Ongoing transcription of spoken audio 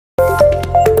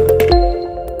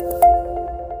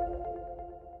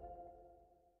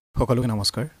সকলোকে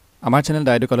নমস্কাৰ আমাৰ চেনেল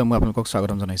ডাইডকলে মই আপোনালোকক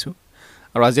স্বাগতম জনাইছো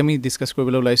আৰু আজি আমি ডিসকাস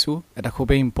কৰিবলৈ ওলাইছো এটা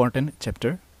খুবেই important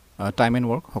chapter time and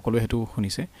work সকলোৱে হেতু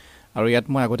শুনিছে আৰু ইয়াত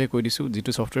মই আগতে কৈ দিছো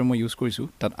যেটো সফটওয়্যাৰ মই ইউজ কৰিছো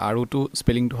তাত আৰুটো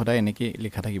স্পেলিংটো সদায় এনেকৈ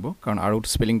লিখা থাকিব কাৰণ আৰুটো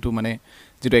স্পেলিংটো মানে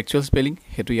যেটো একচুয়াল স্পেলিং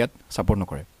হেতু ইয়াত সাপোৰ্ট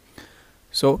নকৰে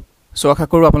সো আশা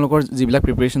কৰো আপোনালোকৰ যিবিলাক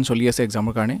প্ৰিপাৰেচন চলি আছে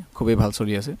এক্সামৰ কাৰণে খুবেই ভাল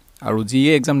চলি আছে আৰু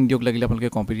জিএ এক্সাম নিদিওক লাগিলে আপোনালোকে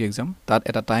কম্পিটিটিভ এক্সাম তাত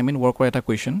এটা টাইম এণ্ড ৱৰ্কৰ এটা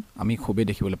কোৱেশ্চন আমি খুবেই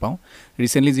দেখিবলৈ পাওঁ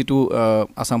ৰিসেন্টলি যেটো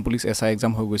আসাম পুলিচ এসআই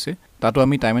এক্সাম হৈ গৈছে তাতো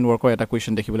আমি টাইম এণ্ড ৱৰ্কৰ এটা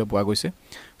কোৱেশ্চন দেখিবলৈ পোৱা গৈছে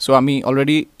সো আমি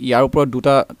অলৰেডি ইয়াৰ ওপৰত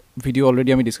দুটা ভিডিও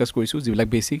অলৰেডি আমি ডিসকাস কৰিছো যিবিলাক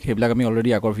বেসিক হেবিলাক আমি অলৰেডি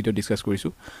আগৰ ভিডিও ডিসকাস কৰিছো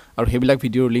আৰু হেবিলাক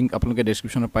ভিডিওৰ লিংক আপোনালোকে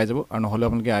ডেসক্ৰিপচনত পাই যাব আৰু নহলে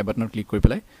আপোনালোকে আই বাটনত ক্লিক কৰি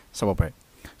পেলাই চাব পাৰে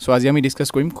সো আজি আমি ডিসকাস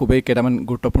কৰিম খুবেই কেইটামান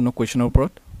গুৰুত্বপূৰ্ণ কোৱেশ্চনৰ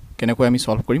ওপৰত কেনেকৈ আমি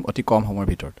সলভ কৰিম অতি কম সময়ৰ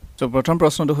ভিতৰত সো প্ৰথম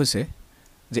প্ৰশ্নটো হৈছে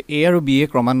যে এ আৰু বি এ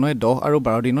ক্ৰমান্বয়ে 10 আৰু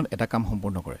 12 দিনত এটা কাম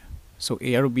সম্পূৰ্ণ কৰে সো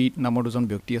এ আৰু বি নামৰ দুজন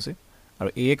ব্যক্তি আছে আৰু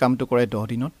এ কামটো কৰে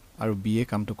 10 দিনত আৰু বি এ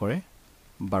কামটো কৰে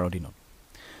 12 দিনত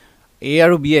এ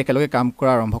আৰু বি একেলগে কাম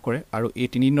কৰা আৰম্ভ কৰে আৰু এই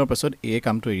 3 দিনৰ পাছত এ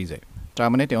কামটো এৰি যায় তাৰ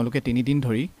মানে তেওঁলোকে 3 দিন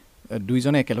ধৰি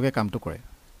দুইজনে একেলগে কামটো কৰে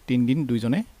 3 দিন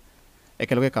দুইজনে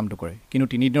একেলগে কামটো কৰে কিন্তু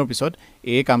 3 দিনৰ পিছত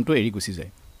এ কামটো এৰি গুচি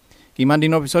যায় কিমান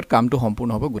দিনৰ পিছত কামটো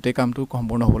সম্পূৰ্ণ হ'ব গোটেই কামটো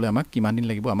সম্পূৰ্ণ হ'বলৈ আমাক কিমান দিন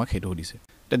লাগিব আমাক হেতু দিছে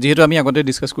তে যেহেতু আমি আগতে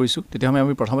ডিসকাস কৰিছো তেতিয়া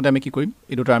আমি প্ৰথমতে আমি কি কৰিম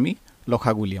এই দুটা আমি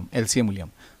লখাগু উলিয়াম এলসিএম উলিয়াম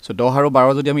সো 10 আৰু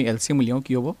 12 যদি আমি এলসিএম উলিয়াও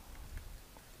কি হ'ব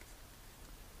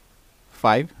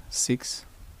 5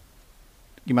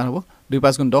 6 কিমান হ'ব 2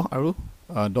 5 গুণ 10 আৰু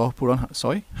 10 পূৰণ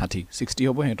 6 60 60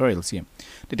 হ'ব হেতৰ এলসিএম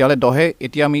তেতিয়ালে 10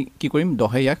 এতিয়া আমি কি কৰিম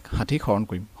 10 ইয়াক 60 হৰণ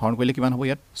কৰিম হৰণ কৰিলে কিমান হ'ব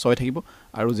ইয়াত 6 থাকিব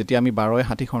আৰু যেতিয়া আমি 12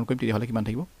 60 হৰণ কৰিম তেতিয়ালে কিমান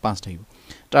থাকিব 5 থাকিব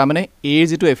তাৰ মানে এ ৰ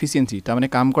যেটো এফিচিয়েন্সি তাৰ মানে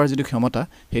কাম কৰাৰ যেটো ক্ষমতা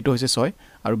হেতু হৈছে 6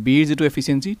 আৰু বি ৰ যেটো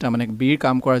এফিচিয়েন্সি তাৰ মানে বি ৰ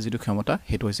কাম কৰাৰ যেটো ক্ষমতা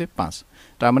হেতু হৈছে 5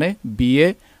 তাৰ মানে বি এ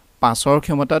 5 ৰ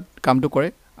ক্ষমতাত কামটো কৰে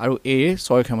আৰু এ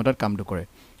 6 ৰ ক্ষমতাত কামটো কৰে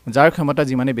যাৰ ক্ষমতা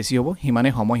যিমানে বেছি হ'ব হিমানে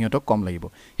সময় হিয়তক কম লাগিব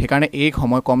সেই কাৰণে এ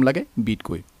সময় কম লাগে বিত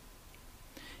কৈ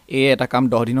এ এটা কাম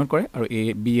 10 দিনত কৰে আৰু এ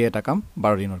বি এটা কাম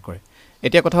 12 দিনত কৰে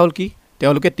এতিয়া কথা হল কি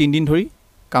তেওঁলোকে 3 দিন ধৰি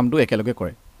কামটো একেলগে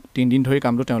কৰে 3 দিন ধৰি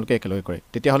কামটো তেওঁলোকে একেলগে কৰে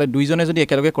তেতিয়া হলে দুইজনে যদি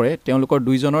একেলগে কৰে তেওঁলোকৰ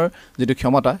দুইজনৰ যেটো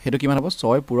ক্ষমতা হেতু কিমান হ'ব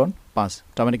 6 পূৰণ 5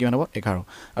 তাৰ মানে কিমান হ'ব 11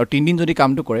 আৰু 3 দিন যদি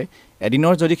কামটো কৰে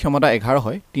এদিনৰ যদি ক্ষমতা 11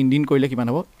 হয় 3 দিন কৰিলে কিমান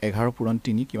হ'ব 11 পূৰণ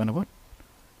 3 কিমান হ'ব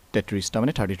 33 তাৰ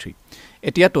মানে 33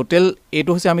 এতিয়া টোটাল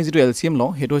এটো হৈছে আমি যেটো এলসিএম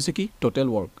লওঁ হেতু হৈছে কি টোটাল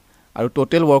ওয়ার্ক আৰু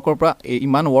টোটাল ওয়াৰ্কৰ পৰা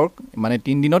ইমান ওয়াৰ্ক মানে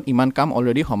 3 দিনত ইমান কাম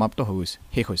অলৰেডি সমাপ্ত হৈ গৈছে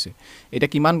শেষ হৈছে এটা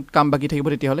কিমান কাম বাকি থাকিব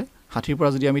তেতিয়া হলে 60 ৰ পৰা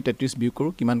যদি আমি 33 বিয়োগ কৰো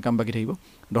কিমান কাম বাকি থাকিব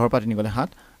 10 ৰ পৰা 3 গলে 7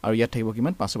 আৰু ইয়াত থাকিব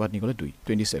কিমান 5 ৰ পৰা 3 গলে 2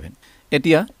 27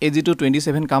 এতিয়া এই যেটো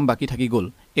 27 কাম বাকি থাকি গল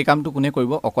এই কামটো কোনে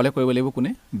কৰিব অকলে কৰিব লাগিব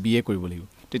কোনে বি এ কৰিব লাগিব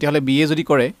তেতিয়া হলে বি এ যদি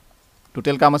কৰে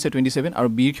টোটাল কাম আছে 27 আৰু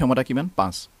বি ৰ ক্ষমতা কিমান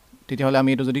 5 তেতিয়া হলে আমি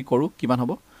এটো যদি কৰো কিমান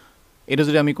হ'ব এটো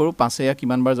যদি আমি কৰো 5 এ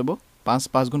কিমান বাৰ যাব 5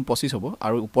 5 গুণ 25 হ'ব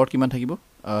আৰু ওপৰত কিমান থাকিব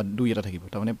 2 এটা থাকিব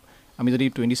তাৰ মানে আমি যদি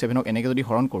 27 ক এনেকৈ যদি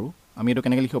হৰণ কৰো আমি এটো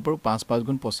কেনেকৈ লিখিব পাৰো 5 5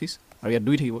 গুণ 25 আৰু ইয়াত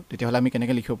 2 থাকিব তেতিয়া হলে আমি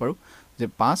কেনেকৈ লিখিব পাৰো যে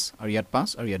 5 আৰু ইয়াত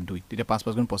 5 আৰু ইয়াত 2 তেতিয়া 5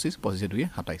 5 গুণ 25 25 2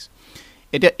 27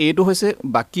 এতিয়া এটো হৈছে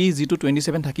বাকি যেটো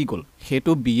 27 থাকি গল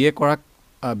হেতু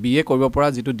বিএ কৰিব পৰা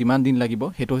যেটো ডিমান্ড দিন লাগিব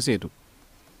হেতু হৈছে এটো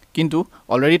কিন্তু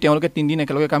অলৰেডি তেওঁলোকে 3 দিন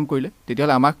একেলগে কাম কৰিলে তেতিয়া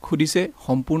হলে আমাক খুদিছে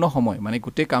সম্পূৰ্ণ সময় মানে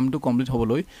গোটেই কামটো কমপ্লিট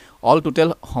হ'বলৈ অল টোটাল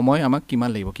সময় আমাক কিমান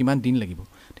লাগিব কিমান দিন লাগিব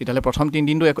তেতিয়া হলে প্ৰথম 3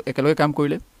 দিনটো একেলগে কাম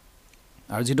কৰিলে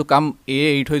আৰু যেটো কাম এ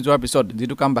এৰি থৈ যোৱাৰ পিছত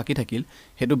যেটো কাম বাকি থাকিল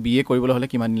হেতু বি এ কৰিবলৈ হলে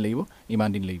কিমান দিন লাগিব ইমান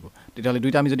দিন লাগিব তেতিয়া হলে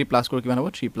দুইটা আমি যদি প্লাস কৰো কিমান হ'ব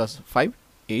 3 + 5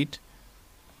 8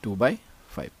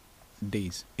 2/5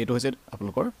 ডেজ এটো হৈছে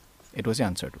আপোনালোকৰ এটো হৈছে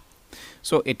আনসাৰটো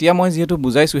সো এতিয়া মই যেহেতু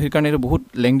বুজাইছো সেই কাৰণে এটো বহুত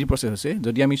লেংদি প্ৰসেস হৈছে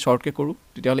যদি আমি শৰ্টকে কৰো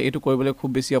তেতিয়া হলে এটো কৰিবলৈ খুব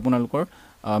বেছি আপোনালোকৰ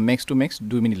ম্যাক্স টু ম্যাক্স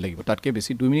 2 মিনিট লাগিব তাতকে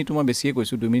বেছি 2 মিনিট মই বেছিয়ে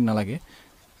কৈছো 2 মিনিট নালাগে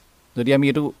যদি আমি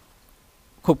এটো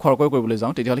খুব খৰকৈ কৰিবলৈ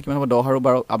যাওঁ তেতিয়া হলে কিমান হ'ব 10 আৰু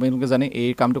 12 আপোনালোকে জানে এ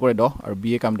কামটো কৰে 10 আৰু বি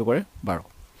এ কামটো কৰে 12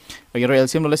 আৰু ইয়াৰ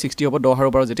এলসিএম ললে 60 হ'ব 10 আৰু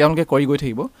 12 যেতিয়া আপোনালোকে কৰি গৈ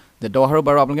থাকিব যে 10 আৰু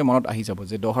 12 আপোনালোকে মনত আহি যাব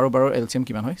যে 10 আৰু 12 ৰ এলসিএম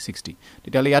কিমান হয় 60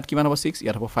 তেতিয়া হলে ইয়াত কিমান হ'ব 6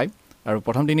 ইয়াত হ'ব 5 আৰু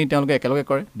প্ৰথম দিনই তেওঁলোকে একেলগে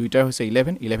কৰে দুইটাৰ হৈছে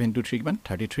 11 11 * 3 কিমান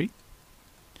 33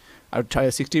 আৰু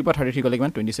 60 ৰ পৰা 33 গলে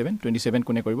কিমান 27 27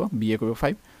 কোনে কৰিব বি এ কৰিব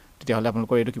 5 তেতিয়া হলে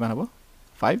আপোনালোকৰ এটো কিমান হ'ব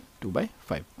 5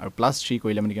 2/5 আৰু প্লাস 3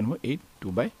 কৰিলে মানে কিমান হ'ব 8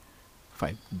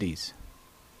 2/5 ডেজ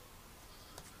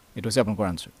এটো হৈছে আপোনালোকৰ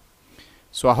আনসাৰ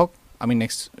সো আহক আমি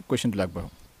নেক্সট কোৱেশ্চনটো লাগবাও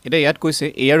এটা ইয়াত কৈছে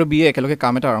এ আৰু বি এ একেলগে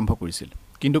কাম এটা আৰম্ভ কৰিছিল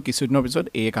কিন্তু কিছু দিনৰ পিছত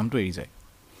এ কামটো এৰি যায়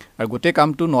আৰু গোটেই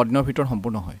কামটো 9 দিনৰ ভিতৰত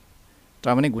সম্পূৰ্ণ হয়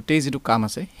তাৰ মানে গোটেই যেটো কাম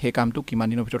আছে সেই কামটো কিমান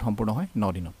দিনৰ ভিতৰত সম্পূৰ্ণ হয়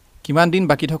 9 দিনত কিমান দিন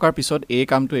বাকি থকাৰ পিছত এ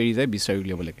কামটো এৰি যায় বিচাৰি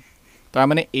উলিয়াব লাগে তাৰ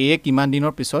মানে এ কিমান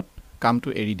দিনৰ পিছত কামটো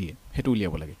এৰি দিয়ে হেতু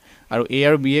উলিয়াব লাগে আৰু এ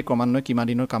আৰু বি এ ক্ৰমান্বয়ে কিমান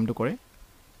দিনৰ কামটো কৰে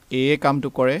এ কামটো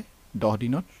কৰে 10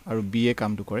 দিনত আৰু বি এ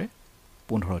কামটো কৰে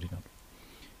 15 দিনত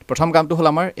প্ৰথম কামটো হল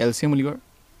আমাৰ এলসিএম উলিওৱাৰ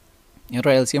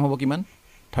ইহঁতৰ LCM হ'ব কিমান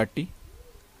 30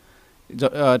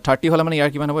 30 হ'লে মানে ইয়াৰ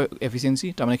কিমান হ'ব এফিচিয়েন্সি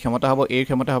তাৰমানে ক্ষমতা হ'ব A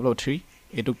ক্ষমতা হ'ব 3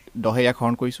 এটো 10 ইয়াক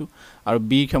হৰণ কৰিছো আৰু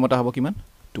B ক্ষমতা হ'ব কিমান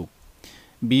 2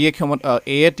 B এ ক্ষমতা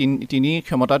A এ 3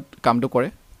 ক্ষমতাত কামটো কৰে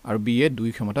আৰু B এ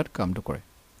 2 ক্ষমতাত কামটো কৰে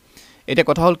এটা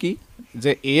কথা হল কি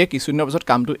যে A এ কিছুদিনৰ পিছত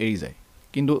কামটো এৰি যায়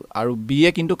কিন্তু আৰু B এ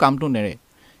কিন্তু কামটো নেৰে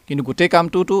কিন্তু গোটেই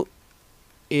কামটো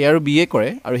A আৰু B এ কৰে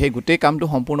আৰু সেই গোটেই কামটো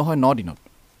সম্পূৰ্ণ হয় 9 দিনত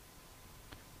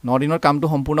 9 দিনৰ কামটো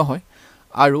সম্পূৰ্ণ হয়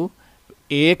আৰু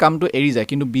A কামটো এৰি যায়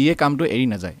কিন্তু B এ কামটো এৰি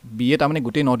না যায় B এ তাৰমানে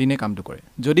গোটেই 9 দিনে কামটো কৰে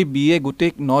যদি B এ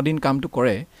গোটেই 9 দিন কামটো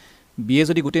কৰে B এ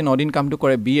যদি গোটেই 9 দিন কামটো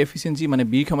কৰে B এফিচিয়েন্সি মানে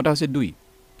B ক্ষমতা হৈছে 2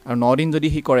 আৰু 9 দিন যদি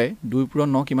হি কৰে 2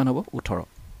 * 9 কিমান হ'ব 18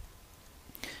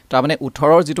 তাৰমানে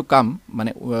 18ৰ যেটো কাম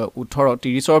মানে 18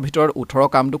 30ৰ ভিতৰত 18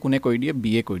 কামটো কোনে কৰি দিয়ে B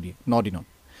এ কৰি দিয়ে 9 দিনত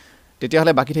তেতিয়া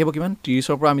হলে বাকি থাকিব কিমান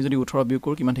 30ৰ পৰা আমি যদি 18 বিয়োগ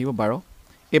কৰো কিমান থাকিব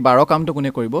 12 এই 12 কামটো কোনে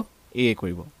কৰিব A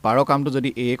কৰিব 12 কামটো যদি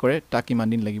A কৰে তা কিমান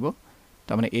দিন লাগিব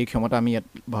তাৰমানে A ক্ষমতা আমি ইয়াত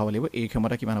ভাব লাগিব A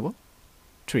ক্ষমতা কিমান হ'ব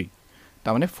 3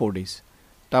 তাৰমানে 4 ডেজ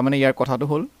তাৰমানে ইয়াৰ কথাটো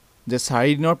হল যে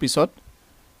 4 দিনৰ পিছত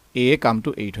A কামটো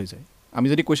এৰি থৈ যায় আমি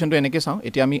যদি কোৱেশ্চনটো এনেকৈ চাওঁ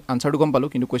এতিয়া আমি আনসাৰটো গম পালো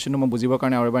কিন্তু কোৱেশ্চনটো মই বুজিবৰ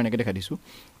কাৰণে আৰু এবাৰ এনেকৈ দেখাই দিছো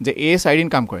যে A 4 দিন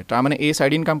কাম কৰে তাৰমানে A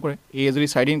 4 দিন কাম কৰে A যদি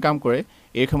 4 দিন কাম কৰে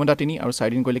A ক্ষমতা 3 আৰু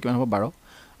 4 দিন কৰিলে কিমান হ'ব 12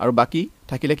 আৰু বাকি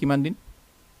থাকিলে কিমান দিন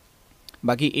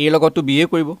বাকি A লগতো B এ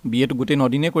কৰিব B এ তো গোটেই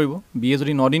 9 দিনে কৰিব B এ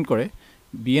যদি 9 দিন কৰে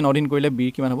B এ 9 দিন কৰিলে B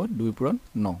কিমান হ'ব 2 *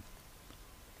 9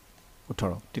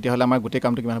 18 তেতিয়া হলে আমাৰ গোটেই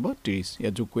কামটো কিমান হ'ব 30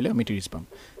 ইয়া যোগ কৰিলে আমি 30 পাম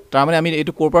তাৰমানে আমি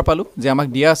এটো কোৰ পৰা পালো যে আমাক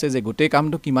দিয়া আছে যে গোটেই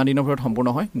কামটো কিমান দিনৰ ভিতৰত সম্পূৰ্ণ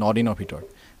হয় 9 দিনৰ ভিতৰত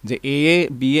যে A এ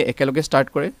B এ একেলগে স্টাৰ্ট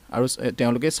কৰে আৰু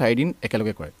তেওঁলোকে 4 দিন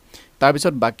একেলগে কৰে তাৰ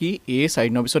পিছত বাকি A 4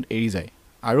 দিনৰ পিছত এৰি যায়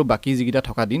আৰু বাকি যিগিটা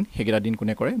থকা দিন হেগিটা দিন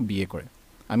কোনে কৰে B এ কৰে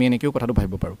আমি এনেকেও কথাটো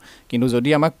ভাবিব পাৰো কিন্তু যদি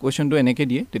আমাক কোৱেশ্চনটো এনেকে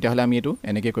দিয়ে তেতিয়া হলে আমি এটো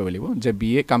এনেকে কৰিব লাগিব যে B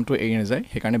এ কামটো এৰি না যায়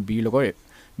হেকাৰণে B লগৰ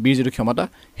B যেটো ক্ষমতা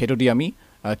হেটো দি আমি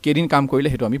কেদিন কাম কৰিলে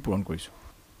হেটো আমি পূৰণ কৰিছো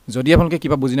যদি আপোনালোকে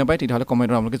কিবা বুজি নাপায় তেতিয়াহলে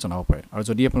কমেন্টত আপোনালোকে জনাব পাৰে আৰু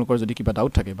যদি আপোনালোকৰ যদি কিবা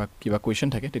ডাউট থাকে বা কিবা কোৱেশ্চন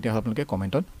থাকে তেতিয়াহলে আপোনালোকে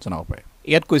কমেন্টত জনাব পাৰে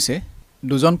ইয়াত কৈছে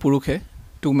দুজন পুৰুষে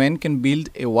two men can build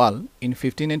a wall in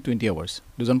 15 and 20 hours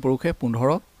দুজন পুৰুষে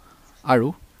 15 আৰু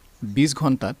 20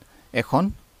 ঘণ্টাত এখন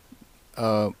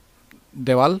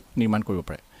দেৱাল নিৰ্মাণ কৰিব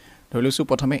পাৰে ধৰি লৈছো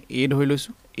প্ৰথমে A ধৰি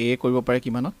লৈছো A কৰিব পাৰে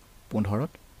কিমানত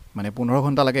 15ত মানে 15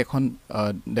 ঘণ্টা লাগে এখন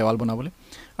দেৱাল বনাবলৈ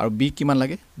আৰু B কিমান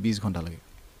লাগে 20 ঘণ্টা লাগে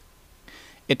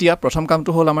এতিয়া প্ৰথম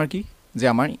কামটো হল আমাৰ কি যে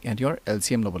আমাৰ ইহঁতৰ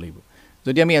LCM ল'ব লাগিব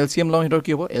যদি আমি LCM লওঁ হেতৰ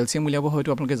কি হ'ব LCM উলিয়াব হয়তো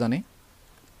আপোনালোকে জানে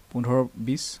 15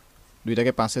 20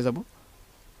 দুইটাকে 5 এ যাব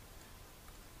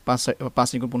 5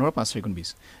 5 * 15 5 *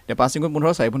 20 এতিয়া 5 *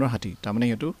 15 4 15 60 তাৰমানে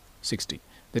হেতু 60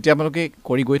 যেতিয়া আপোনালোকে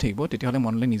কৰি গৈ থাকিব তেতিয়াহলে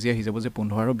মনলৈ নিজে আহি যাব যে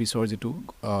 15 আৰু 20ৰ যেটো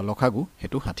লখাগু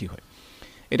হেতু 60 হয়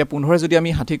এটা 15 যদি আমি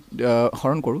 60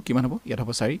 হৰণ কৰো কিমান হ'ব ইয়াত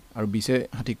হ'ব 4 আৰু 20 এ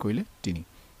 60 কৰিলে 3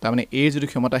 তাৰমানে A যেটো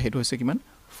ক্ষমতা হেতু হৈছে কিমান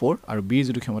 4 আৰু B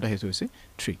যেটো ক্ষমতা হেতু হৈছে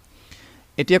 3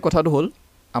 এতিয়া কথাটো হল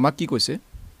আমাক কি কৈছে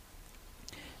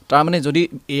তাৰমানে যদি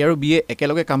A আৰু B এ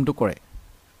একেলগে কামটো কৰে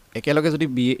একেলগে যদি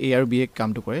A আৰু B এ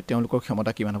কামটো কৰে তেওঁলোকৰ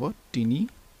ক্ষমতা কিমান হ'ব 3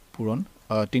 পূৰণ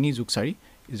 3 যোগ 4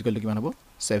 ইকুৱেল টু কিমান হ'ব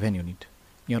 7 ইউনিট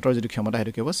ইহঁতৰ যেটো ক্ষমতা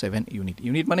হেতু কি হ'ব 7 ইউনিট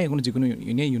ইউনিট মানে কোনো যিকোনো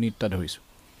ইউনিটটা ধৰিছো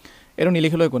এটো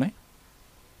নিলিখিলে একো নাই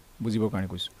বুজিবৰ কাৰণে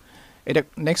কৈছো এটা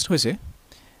নেক্সট হৈছে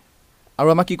আৰু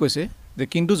আমাক কি কৈছে যে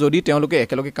কিন্তু যদি তেওঁলোকে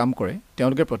একেলগে কাম কৰে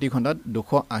তেওঁলোকে প্ৰতি ঘণ্টাত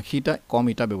 280টা কম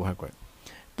ইটা ব্যৱহাৰ কৰে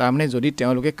তাৰমানে যদি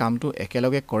তেওঁলোকে কামটো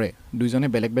একেলগে কৰে দুইজনে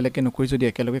বেলেগ বেলেগকে নকৰি যদি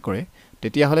একেলগে কৰে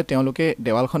তেতিয়া হলে তেওঁলোকে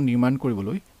দেৱালখন নিৰ্মাণ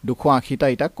কৰিবলৈ 280টা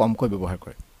ইটা কমকৈ ব্যৱহাৰ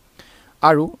কৰে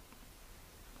আৰু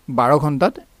 12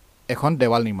 ঘণ্টাত এখন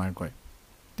দেৱাল নিৰ্মাণ কৰে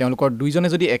তেওঁলোকৰ দুইজনে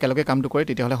যদি একেলগে কামটো কৰে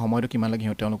তেতিয়া হলে সময়টো কিমান লাগে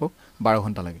তেওঁলোকক 12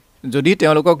 ঘণ্টা লাগে যদি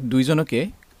তেওঁলোকক দুইজনকে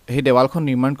এই দেৱালখন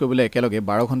নিৰ্মাণ কৰিবলৈ একেলগে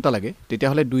 12 ঘণ্টা লাগে তেতিয়া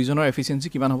হলে দুইজনৰ এফিচিয়েন্সি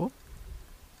কিমান হ'ব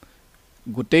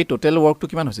গোটেই টোটাল ওয়াৰ্কটো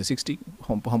কিমান হৈছে 60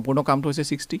 সম্পূৰ্ণ কামটো হৈছে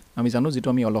 60 আমি জানো যেটো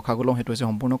আমি অলখাগু লম হেতু হৈছে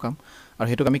সম্পূৰ্ণ কাম আৰু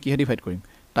হেতুক আমি কিহে ডিভাইড কৰিম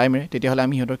টাইমৰে তেতিয়া হলে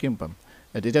আমি হেতৰ কি পাম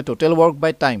তেতিয়া টোটাল ওয়াৰ্ক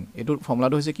বাই টাইম এটো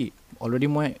ফৰ্মুলাটো হৈছে কি অলৰেডি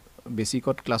মই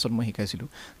বেসিকত ক্লাছত মই শিকাইছিলো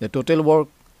যে টোটাল ওয়ার্ক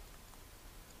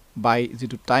বাই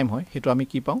যেটো টাইম হয় হেতু আমি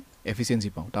কি পাও এফিচিয়েন্সি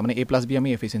পাও তাৰমানে A + B আমি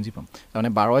এফিচিয়েন্সি পাম তাৰমানে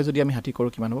 12 যদি আমি 60 কৰো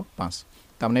কিমান হ'ব 5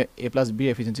 তাৰমানে A + B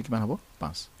এফিচিয়েন্সি কিমান হ'ব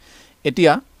 5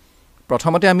 এতিয়া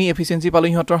প্ৰথমতে আমি এফিচিয়েন্সি পালো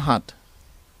ইহঁতৰ 7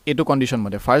 এটো কন্ডিশন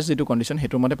মতে ফাৰ্স্ট যেটো কন্ডিশন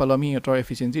হেতুৰ মতে পালো আমি ইহঁতৰ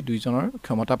এফিচিয়েন্সি দুইজনৰ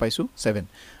ক্ষমতা পাইছো 7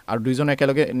 আৰু দুইজন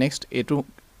একেলগে নেক্সট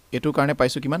এটো কাৰণে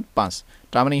পাইছো কিমান 5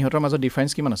 তাৰমানে ইহঁতৰ মাজত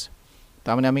ডিফাৰেন্স কিমান আছে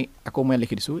তাৰমানে আমি আকৌ মই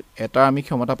লিখি দিছো এটা আমি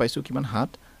ক্ষমতা পাইছো কিমান 7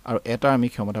 আৰু এটা আমি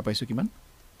ক্ষমতা পাইছো কিমান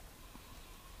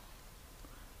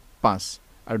 5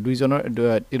 আৰু দুইজনৰ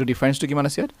এটো ডিফাৰেন্সটো কিমান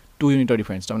আছে 2 ইউনিটৰ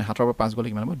ডিফাৰেন্স তাৰমানে 7 পৰা 5 গলে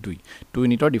কিমান হ'ব 2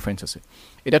 ইউনিটৰ ডিফাৰেন্স আছে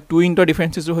এটা 2 ইউনিটৰ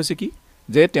ডিফাৰেন্সটো হৈছে কি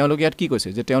যে তেওঁলোকে ইয়াত কি কৈছে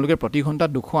যে তেওঁলোকে প্ৰতি ঘণ্টা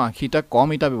 280টা কম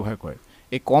ইটা ব্যৱহাৰ কৰে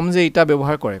এই কম যে ইটা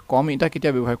ব্যৱহাৰ কৰে কম ইটা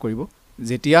কেতিয়া ব্যৱহাৰ কৰিব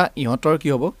যেতিয়া ইহঁতৰ কি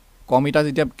হ'ব কম ইটা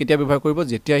যেতিয়া কেতিয়া ব্যৱহাৰ কৰিব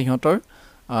যেতিয়া ইহঁতৰ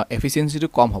এফিচিয়েন্সিটো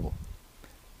কম হ'ব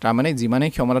তাৰ মানে যিমানে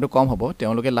ক্ষমতাটো কম হ'ব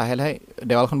তেওঁলোকে লাহে লাহে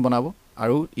দেৱালখন বনাব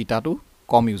আৰু ইটাটো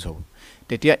কম ইউজ হ'ব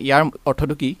তেতিয়া ইয়াৰ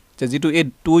অৰ্থটো কি যে যেটো এই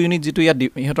 2 ইউনিট যেটো ইয়া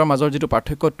ইহঁতৰ মাজৰ যেটো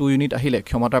পাৰ্থক্য 2 ইউনিট আহিলে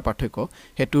ক্ষমতাৰ পাৰ্থক্য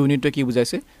হে 2 ইউনিটটো কি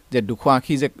বুজাইছে যে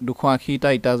 280 টা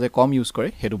ইটা যে কম ইউজ কৰে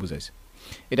হেতু বুজাইছে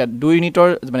এটা 2 ইউনিটৰ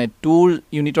মানে 2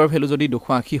 ইউনিটৰ ভ্যালু যদি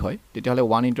 280 হয় তেতিয়া হলে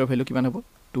 1 ইউনিটৰ ভ্যালু কিমান হ'ব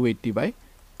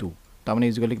 280/2 তাৰ মানে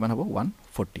ইকুৱেল কিমান হ'ব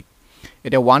 140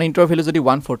 এটা 1 ইউনিটৰ ভ্যালু যদি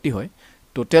 140 হয়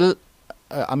টোটাল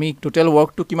আমি টোটাল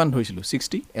ওয়াৰ্কটো কিমান ধৰিছিলো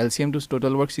 60 এলসিএম টু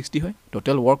টোটাল ওয়াৰ্ক 60 হয়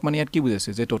টোটাল ওয়াৰ্ক মানে ইয়াত কি বুজাইছে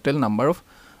যে টোটাল নাম্বাৰ অফ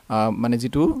মানে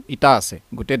যেটো ইটা আছে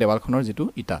গুটে দেৱালখনৰ যেটো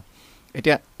ইটা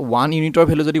এতিয়া 1 ইউনিটৰ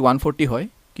ভ্যালু যদি 140 হয়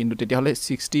কিন্তু তেতিয়া হলে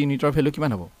 60 ইউনিটৰ ভ্যালু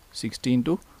কিমান হ'ব 60 *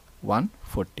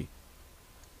 140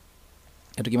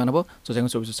 এটো কিমান হ'ব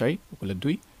 624 ইকুৱেল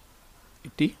 2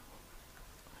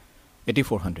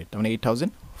 8400 তাৰ মানে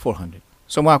 8400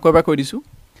 সো মই আকৌ এবাৰ কৈ দিছো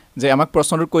যে আমাক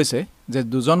প্ৰশ্নটোত কৈছে যে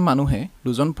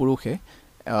দুজন পুৰুষে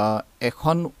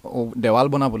এখন দেৱাল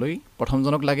বনাবলৈ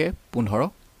প্ৰথমজনক লাগে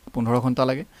 15 ঘণ্টা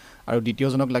লাগে আৰু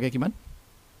দ্বিতীয়জনক লাগে কিমান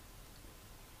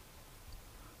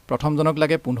প্ৰথমজনক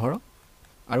লাগে 15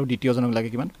 আৰু দ্বিতীয়জনক লাগে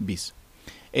কিমান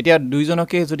 20 এতিয়া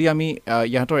দুইজনকে যদি আমি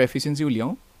ইহঁতৰ এফিচিয়েন্সি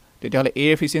উলিয়াও তেতিয়া হলে এ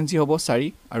এফিচিয়েন্সি হ'ব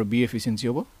 4 আৰু বি এফিচিয়েন্সি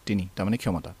হ'ব 3 তাৰ মানে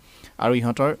ক্ষমতা আৰু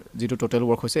ইহঁতৰ যেটো টোটাল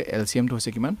ওয়ার্ক হৈছে এলসিএম টো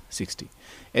হৈছে কিমান 60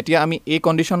 এতিয়া আমি এই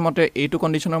কন্ডিশন মতে এইটো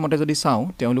কন্ডিশনৰ মতে যদি চাও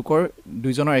তেওঁলোকৰ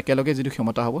দুইজনৰ একেলগে যেটো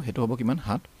ক্ষমতা হ'ব হেতু হ'ব কিমান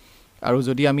 7 আৰু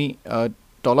যদি আমি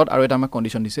তলত আৰু এটা আমাক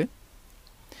কন্ডিশন দিছে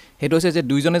হেতু হৈছে যে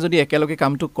দুইজনে যদি একেলগে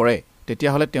কামটো কৰে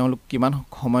তেতিয়া হলে তেওঁলোক কিমান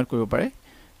সময়ত কৰিব পাৰে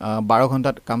 12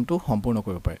 ঘণ্টাত কামটো সম্পূৰ্ণ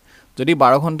কৰিব পাৰে যদি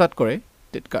 12 ঘণ্টাত কৰে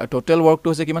টোটাল ওয়ার্কটো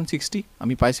হৈছে কিমান 60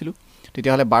 আমি পাইছিলো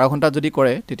তেতিয়া হলে 12 ঘণ্টাত যদি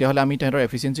কৰে তেতিয়া হলে আমি তেহেতৰ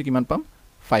এফিচিয়েন্সি কিমান পাম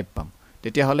 5 পাম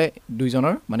তেতিয়া হলে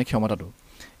দুইজনৰ মানে ক্ষমতাটো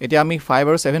এতিয়া আমি 5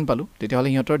 আৰু 7 পালো তেতিয়া হলে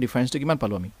ইহঁতৰ ডিফাৰেন্সটো কিমান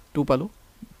পালো আমি 2 পালো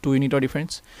 2 ইউনিটৰ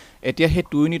ডিফাৰেন্স এতিয়া হে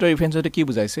 2 ইউনিটৰ ডিফাৰেন্সটো কি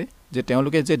বুজাইছে যে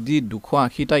তেওঁলোকে যে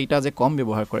 280 টা ইটা যে কম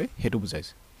ব্যৱহাৰ কৰে হেতু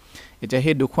বুজাইছে এতিয়া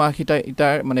হে 280 টা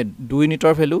ইটাৰ মানে 2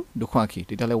 ইউনিটৰ ভ্যালু 280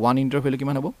 তেতিয়া হলে 1 ইউনিটৰ ভ্যালু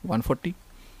কিমান হ'ব 140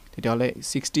 তেতিয়া হলে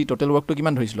 60 টোটাল ওয়াৰ্কটো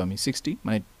কিমান ধৰিছিলো আমি 60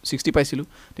 মানে 60 পাইছিলো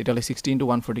তেতিয়া হলে 60 *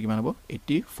 140 কিমান হ'ব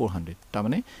 8400 তাৰ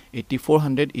মানে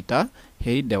 8400 ইটা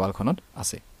হেই দেৱালখনত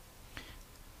আছে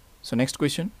সো নেক্সট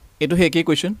কোৱেশ্চন এটো হে কি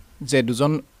কোৱেশ্চন যে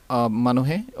দুজন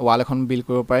মানুহে ওয়াল এখন বিল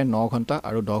কৰিব পাৰে 9 ঘণ্টা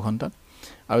আৰু 10 ঘণ্টা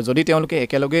আৰু যদি তেওঁলোকে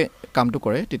একেলগে কামটো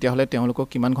কৰে তেতিয়া হলে তেওঁলোকক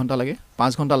কিমান ঘণ্টা লাগে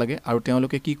 5 ঘণ্টা লাগে আৰু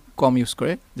তেওঁলোকে কি কম ইউজ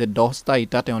কৰে যে 10 টা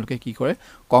ইটা তেওঁলোকে কি কৰে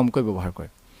কমকৈ ব্যৱহাৰ কৰে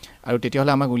আৰু তেতিয়া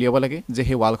হলে আমাক উলিয়াব লাগে যে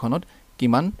হে ওয়ালখনত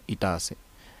কিমান ইটা আছে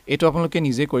এটো আপোনালোকে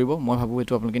নিজে কৰিব মই ভাবো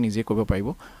এটো আপোনালোকে নিজে কৰিব পাৰিব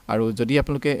আৰু যদি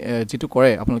আপোনালোকে যেটো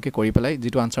কৰে আপোনালোকে কৰি পেলাই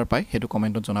যেটো আনসাৰ পায় হেতু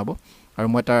কমেন্টত জনাব আৰু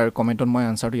মই তাৰ কমেন্টত মই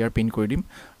আনসাৰটো ইয়াৰ পিন কৰি দিম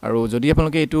আৰু যদি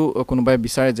আপোনালোকে এটো কোনোবাই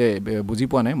বিচাৰে যে বুজি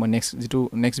পোৱা নাই মই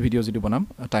নেক্সট ভিডিও যেটো বনাম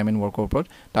টাইম এন্ড ওয়াৰ্কৰ ওপৰত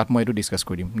তাত মই এটো ডিসকাস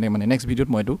কৰি দিম মানে নেক্সট ভিডিওত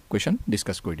মই এটো কোৱেশ্চন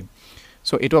ডিসকাস কৰি দিম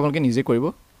সো এটো আপোনালোকে নিজে কৰিব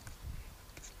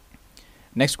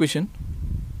নেক্সট কোৱেশ্চন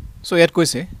সো ইয়াত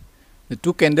কৈছে the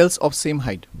two candles of same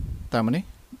height তাৰ মানে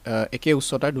একে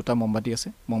উচ্চতাৰ দুটা মমবাতি আছে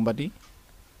মমবাতি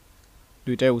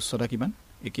দুইটাৰ উচ্চতা কিমান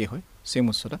একে হয় সেম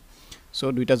উচ্চতা সো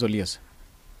দুইটা জ্বলি আছে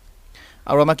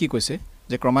আৰু আমাৰ কি কৈছে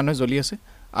যে ক্ৰমান্বয়ে জ্বলি আছে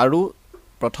আৰু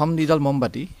প্ৰথম দিডাল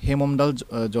মমবাতি হে মমডাল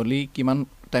জ্বলি কিমান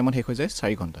টাইমত শেষ হৈ যায়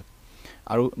 4 ঘণ্টাত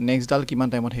আৰু নেক্সট ডাল কিমান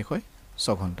টাইমত শেষ হয়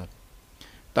 6 ঘণ্টাত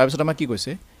তাৰ পিছত আমাৰ কি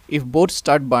কৈছে if both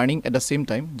start burning at the same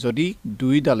time যদি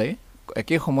দুই ডালে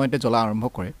একে সময়তে জ্বলা আৰম্ভ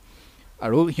কৰে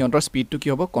আৰু হিহঁতৰ স্পিডটো কি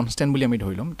হ'ব কনস্ট্যান্ট বুলি আমি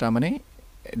ধৰিলম তাৰ মানে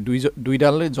দুই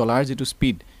ডালে জ্বলাৰ যেটো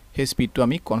স্পিড হে স্পিডটো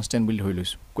আমি কনস্ট্যান্ট বুলি ধৰি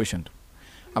লৈছো কোৱেশ্চনটো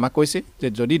আমাক কৈছে যে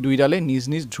যদি দুই ডালে নিজ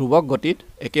নিজ ধ্ৰুৱক গতিত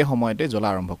একে সময়তে জ্বলা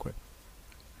আৰম্ভ কৰে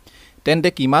তেন্তে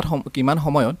কিমান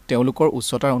সময়ত তেওঁলোকৰ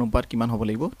উচ্চতাৰ অনুপাত কিমান হ'ব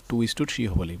লাগিব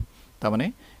 2:3 হ'ব লাগিব তাৰ মানে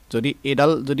যদি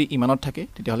এডাল যদি ইমানত থাকে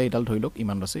তেতিয়া হলে এডাল ধৰিলক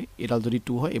ইমান আছে এডাল যদি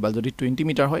 2 হয় এবাল যদি 20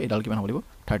 মিটাৰ হয় এডাল কিমান হ'ব লাগিব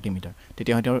 30 মিটাৰ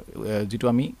তেতিয়া হয়তো যেটো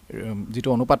আমি যেটো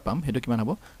অনুপাত পাম হেতু কিমান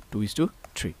হ'ব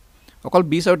 2:3 অকল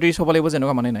 20 আৰু 30 হ'ব লাগিব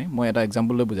যেনেকুৱা মানে নাই মই এটা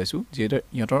एग्जांपल লৈ বুজাইছো যে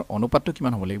ইহঁতৰ অনুপাতটো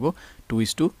কিমান হ'ব লাগিব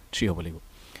 2:3 হ'ব লাগিব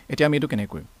এতিয়া আমি এটো কেনে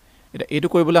কৰিম এটা এটো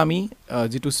কৰিবলৈ আমি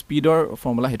যেটো স্পিডৰ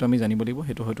ফৰ্মুলা হেতু আমি জানিব লাগিব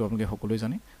হেতু হয়তো আপোনালোকে সকলোৱে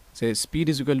জানে যে স্পিড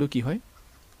ইজ ইকুৱেল টু কি হয়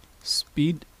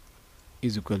speed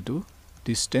is equal to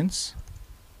distance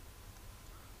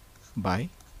by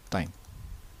time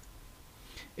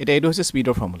এটা এটো হৈছে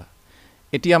স্পিডৰ ফৰ্মুলা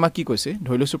এতিয়া আমাক কি কৈছে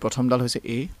ধৰি লৈছো প্ৰথম ডাল হৈছে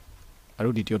a আৰু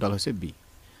দ্বিতীয় ডাল হৈছে b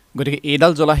গতিকে a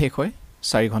ডাল জ্বলা শেষ হয়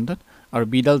 4 ঘণ্টাত আৰু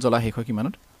b ডাল জ্বলা শেষ হয়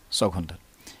কিমানত 6 ঘণ্টাত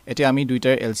এতিয়া আমি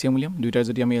দুইটাৰ এলসিএম উলিয়াম দুইটাৰ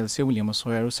যদি আমি এলসিএম উলিয়াম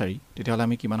 6 আৰু 4 তেতিয়া হলে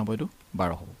আমি কিমান হ'ব এটো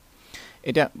 12 হ'ব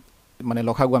এতিয়া মানে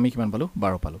লখাগু আমি কিমান পালো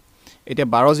 12 পালো এতিয়া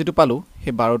 12 যেটো পালো হে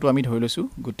 12 টো আমি ধৰি লৈছো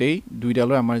গুটেই দুই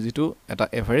ডালৰ আমাৰ যেটো এটা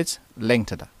এভাৰেজ লেংথ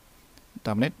এটা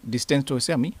তাৰমানে ডিষ্টেন্সটো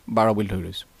হৈছে আমি 12 বুলি ধৰি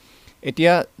লৈছোঁ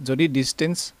এতিয়া যদি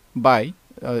ডিষ্টেন্স বাই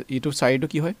ইটো সাইডটো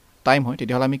কি হয় টাইম হয়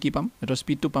তেতিয়াহ'লে আমি কি পাম এটো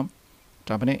স্পিডটো পাম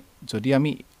তাৰমানে যদি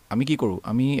আমি কি কৰোঁ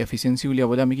আমি এফিচিয়েন্সি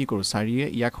উলিয়াবলৈ আমি কি কৰোঁ 4 এ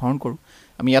ইয়াক হৰণ কৰোঁ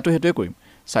আমি ইয়াতো হেতুৱে কৰিম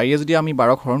 4 এ যদি আমি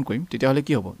 12 হৰণ কৰিম তেতিয়াহ'লে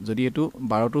কি হ'ব যদি এটো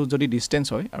 12 টো যদি ডিষ্টেন্স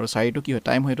হয় আৰু 4 টো কি হয়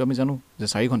টাইম হয় এটো আমি জানো যে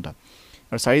 4 ঘণ্টা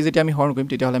আৰু 4 যেতিয়া আমি হৰণ কৰিম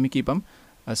তেতিয়াহ'লে আমি কি পাম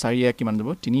 4 এ কিমান যাব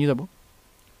 3 যাব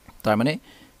তাৰমানে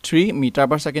 3 মিটাৰ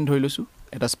পাৰ সেকেন্ড ধৰি লৈছোঁ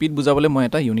এটা স্পিড বুজাবলৈ মই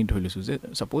এটা ইউনিট ধৰি লৈছোঁ যে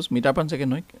সাপোজ মিটাৰ পাৰ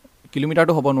সেকেন্ড হয়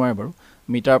কিলোমিটাৰটো হ'ব নোৱাৰে বাৰু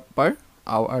মিটাৰ পাৰ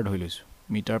আৱাৰ ধৰি লৈছোঁ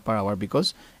মিটাৰ পাৰ আৱাৰ বিকজ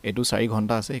এটো 4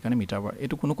 ঘণ্টা আছে সেইকাৰণে মিটাৰ পাৰ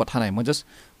এটো কোনো কথা নাই মই জাস্ট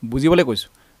বুজিবলৈ কৈছোঁ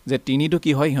যে 3 টো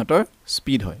কি হয় ইহঁতৰ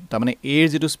স্পিড হয় তাৰমানে a ৰ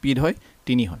যেটো স্পিড হয়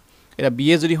 3 হয় এটা b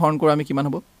এ যদি হৰণ কৰোঁ আমি কিমান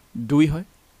হ'ব 2 হয়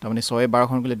তাৰমানে 6 12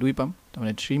 হৰণ কৰিলে 2 পাম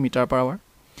তাৰমানে 3 মিটাৰ পাৰ আৱাৰ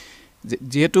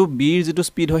যেহেতু b ৰ যেটো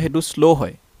স্পিড হয় হেতু স্লো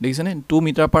হয় দেখিছেনে 2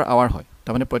 মিটাৰ পাৰ আৱাৰ হয়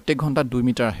তাৰমানে প্ৰত্যেক ঘণ্টা 2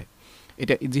 মিটাৰ আহে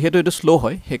এটা যেহেতু এটো স্লো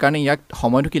হয় সেইকাৰণে ইয়াক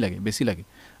সময়টো কি লাগে বেছি লাগে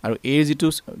আৰু a ৰ যেটো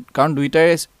কাৰণ দুইটাৰ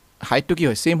হাইটটো কি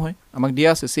হয় সেম হয় আমাক দিয়া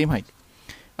আছে সেম হাইট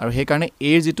আৰু সেইকাৰণে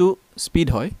a ৰ যেটো স্পিড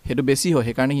হয় হেতু বেছি হয়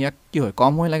সেইকাৰণে ইয়াক কি হয়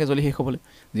কম সময় লাগে জ্বলি শেষ হ'বলৈ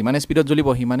যিমানে স্পিডত জ্বলিব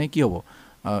হিমানে কি হ'ব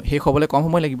শেষ হ'বলৈ কম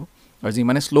সময় লাগিব আৰু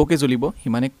যিমানে স্লোকে জ্বলিব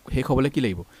হিমানে শেষ হ'বলৈ কি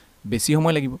লাগিব বেছি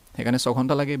সময় লাগিব সেইকাৰণে 6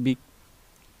 ঘণ্টা লাগে বি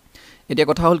এতিয়া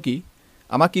কথা হ'ল কি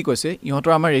আমাক কি কৈছে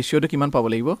ইহঁতৰ আমাৰ ৰেশিওটো কিমান পাব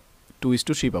লাগিব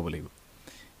 2:3 পাব লাগিব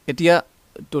এতিয়া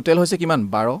টোটেল হৈছে কিমান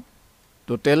 12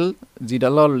 টোটেল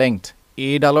জিডালৰ লেংথ a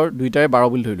ডালৰ দুইটাৰে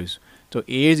 12 বুলি ধৰি লৈছো তো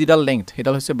a ৰ জিডাল লেংথ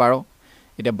হেডাল হৈছে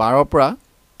 12 এতিয়া 12 পৰা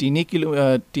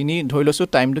 3 ধৰি লৈছো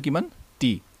টাইমটো কিমান t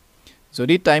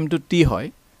যদি টাইমটো t হয়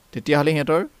তেতিয়াহ'লে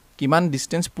হেতৰ কিমান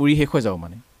ডিসটেন্স পুৰি শেষ হৈ যাব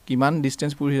মানে কিমান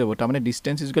ডিসটেন্স পুৰি যাব তাৰমানে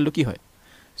ডিসটেন্স ইকুৱেল টু কি হয়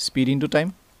স্পিড ইনটু টাইম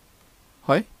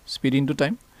হয় স্পিড ইনটু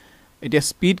টাইম এতিয়া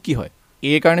স্পিড কি হয়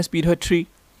a কাৰণে স্পিড হয় 3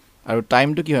 আৰু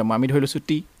টাইমটো কি হয় আমি ধৰি লৈছো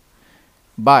t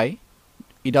বাই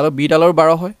ইডালৰ b ডালৰ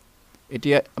 12 হয়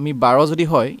এতিয়া আমি 12 যদি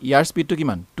হয় ইয়াৰ স্পিডটো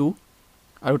কিমান 2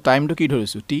 আৰু টাইমটো কি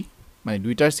ধৰিছো t মানে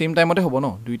দুইটাৰ সেম টাইমতে হ'ব ন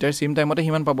দুইটাৰ সেম টাইমতে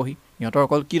হিমান পাবহি ইহঁতৰ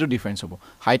অকল কিটো ডিফাৰেন্স হ'ব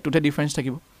হাইটটোতে ডিফাৰেন্স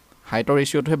থাকিব হাইটৰ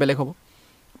ৰেশিওটোহে বেলেগ হ'ব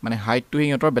মানে হাইটটোহে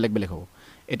ইহঁতৰ বেলেগ বেলেগ হ'ব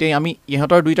এতিয়া আমি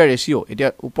ইহঁতৰ দুইটা ৰেশিও এতিয়া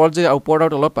ওপৰত যে ওপৰত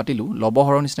আৰু তলত পাতিলো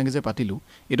লবহৰৰ নিচিনাকৈ যে পাতিলো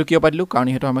এটো কিয় পাতিলো কাৰণ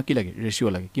ইহঁতৰ আমাক কি লাগে ৰেশিও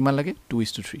লাগে কিমান লাগে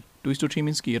 2:3 2:3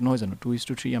 মিন্স কি নহয় জানো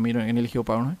 2:3 আমি এনে লিখিব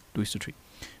পাৰো নহয় 2:3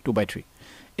 2/3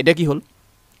 এটা কি হ'ল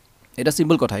এটা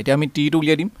সিম্পল কথা এতিয়া আমি t টো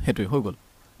উলিয়াই দিম হেতুই হৈ গল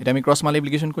এটা আমি ক্ৰস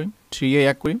মাল্টিপ্লিকেশন কৰিম 3 এ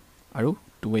ইয়াক কৰিম আৰু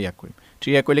 2 এ ইয়াক কৰিম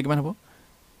 3 ইয়াক কৰিলে কিমান হ'ব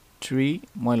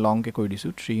 3 মই লং কে কৰি দিছো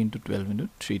 3 * 12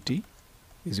 * 3t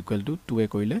 = 2 এ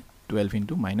কৰিলে 12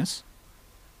 *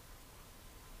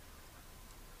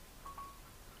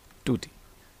 -2t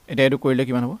এটা এটো কৰিলে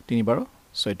কিমান হ'ব 3 বাৰ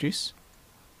 36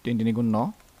 3 3 গুণ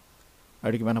 9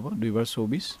 আৰু কিমান হ'ব 2 বাৰ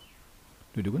 24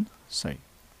 2 2 গুণ 4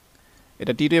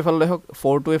 এটা t টো এফাল লৈ হক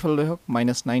 4 টো এফাল লৈ হক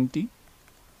 -90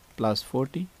 +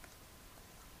 40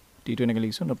 t টো এনেকৈ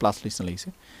লিখিছো ন প্লাস লিখছ লাগিছে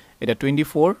এটা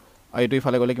 24 আৰু এটো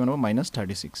ইফালে গলে কিমান হ'ব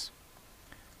 -36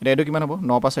 এটা এটো কিমান হ'ব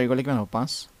 9 পৰা 4 গলে কিমান হ'ব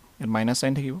 5 এত মাইনাস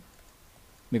সাইন থাকিব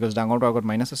বিকজ ডাঙৰটো আগত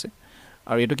মাইনাস আছে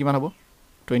আৰু এটো কিমান হ'ব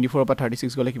 24 পৰা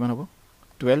 36 গলে কিমান হ'ব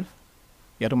 12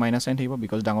 ইয়াতো মাইনাস সাইন থাকিব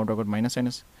বিকজ ডাঙৰটো আগত মাইনাস সাইন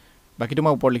আছে বাকিটো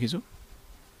মই ওপৰ লিখিছো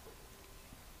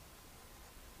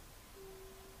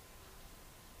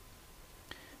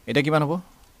এটা কিমান হ'ব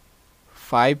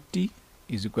 5t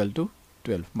 =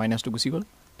 12 মাইনাস টো গুছি গল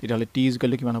তেতিয়াহলে t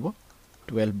 = কিমান হ'ব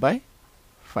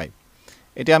 12/5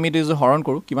 এতিয়া আমি এটো হৰণ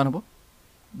কৰো কিমান হ'ব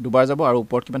দুবাৰ যাব আৰু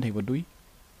ওপৰত কিমান থাকিব 2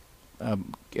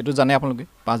 এটো জানে আপোনালোকে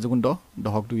 5 * 10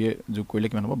 10ক 2 এ যোগ কৰিলে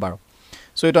কিমান হ'ব 12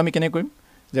 সো এটো আমি কেনে কৰিম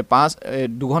যে 5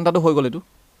 2 ঘন্টাটো হৈ গল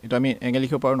এটো আমি এঙ্গেল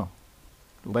লিখিব পাৰো ন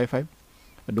 2/5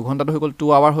 2 ঘন্টাটো হৈ গল 2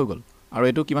 আৱাৰ হৈ গল আৰু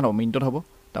এটো কিমান হ'ব মিনিটত হ'ব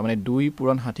তাৰ মানে 2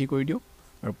 পূৰণ 60 কৰি দিও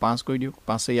আৰু 5 কৰি দিও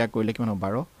 5 এ ইয়াক কৰিলে কিমান হ'ব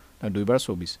 12 আৰু 2 বাৰ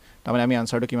 24 তাৰ মানে আমি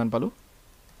আনসাৰটো কিমান পালো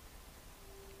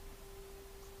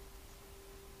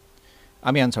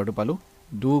আমি আনসাৰটো পালো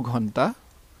 2 ঘন্টা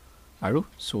আৰু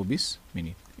 24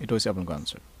 মিনিট এটো হৈছে আপোনালোকৰ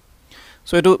আনসাৰ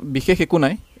সো এটো বিশেষ একো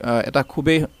নাই এটা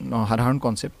খুবেই সাধাৰণ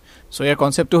কনসেপ্ট সো ইয়াৰ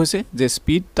কনসেপ্টটো হৈছে যে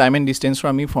স্পিড টাইম এন্ড ডিসটেন্সৰ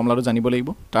আমি ফৰ্মুলাটো জানিব লাগিব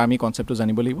তাৰ আমি কনসেপ্টটো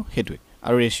জানিব লাগিব হেতুই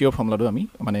আৰু ৰেশিও ফৰ্মুলাটো আমি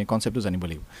মানে কনসেপ্টটো জানিব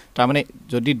লাগিব তাৰ মানে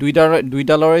যদি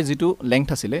দুইডালৰে যেটো লেংথ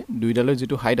আছিল দুইডালৰ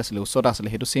যেটো হাইট আছিল উচ্চতা আছিল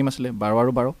হেতু সেম আছিল 12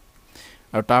 আৰু 12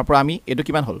 আৰু তাৰ পৰা আমি এটো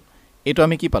কিমান হ'ল এটো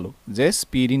আমি কি পালো যে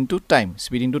স্পিড ইনটু টাইম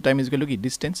 = কি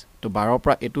ডিসটেন্স তো 12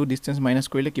 পৰা এটো ডিসটেন্স মাইনাস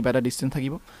কৰিলে কিবা এটা ডিসটেন্স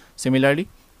থাকিব সিমিলাৰলি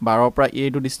 12 পৰা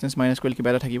এটো ডিসটেন্স মাইনাস কৰিলে কিবা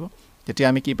এটা থাকিব তেতিয়া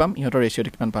আমি কি পাম ইহঁতৰ ৰেশিওটো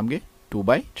কিমান পামগে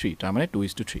 2/3 তাৰ মানে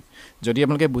 2:3 যদি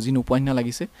আপোনালোকে বুজি নোপোৱা না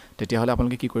লাগিছে তেতিয়াহলে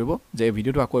আপোনালোকে কি কৰিব যে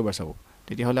ভিডিওটো আকৌ এবাৰ চাব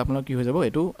তেতিয়াহলে আপোনালোক কি হৈ যাব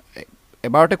এটো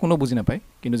এবাৰতে কোনো বুজি নাপায়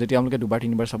কিন্তু যেতিয়া আপোনালোকে দুবাৰ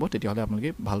তিনিবাৰ চাব তেতিয়াহলে আপোনালোকে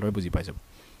ভালদৰে বুজি পাই যাব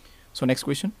সো নেক্সট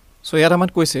কোৱেশ্চন সো ইয়াত আমাক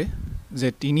কৈছে যে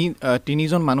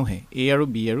তিনিজন মানুহে A আৰু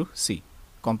B আৰু C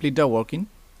complete the work in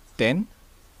 10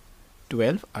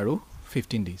 12 আৰু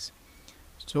 15 days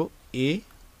so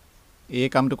a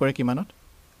কামটো কৰে কিমানত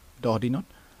 10 দিনত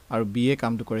আৰু b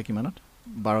কামটো কৰে কিমানত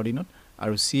 12 দিনত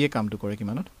আৰু c কামটো কৰে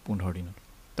কিমানত 15 দিনত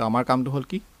তো আমাৰ কামটো হল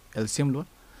কি এলসিএম লোৱা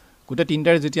গোটে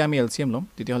তিনটাৰ যেতিয়া আমি এলসিএম লম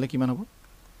তেতিয়া হলে কিমান হ'ব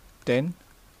 10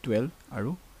 12 আৰু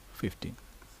 15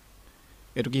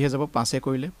 এটো কি হে যাব 5 এ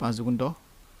কৰিলে 5 দুগুণ 10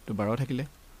 তো 12 থাকিলে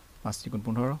 5 গুণ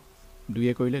 15 2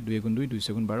 এ কৰিলে 2 গুণ 2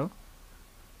 2 গুণ 12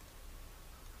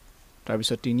 তাৰ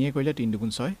পিছত 3 এ কৰিলে 3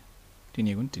 দুগুণ 6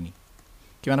 3 গুণ 3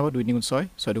 কিমান হ'ব 2 গুণ 6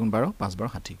 6 গুণ 12 5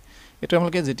 12 60 এটো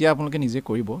আপোনালোকে যেতিয়া আপোনালোকে নিজে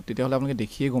কৰিব তেতিয়া হলে আপোনালোকে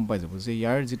দেখিয়ে গম পাই যাব যে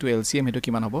ইয়াৰ যেটো এলসিএম হেটো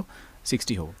কিমান হ'ব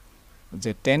 60 হ'ব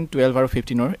যে 10 12 আৰু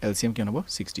 15 ৰ এলসিএম কিমান হ'ব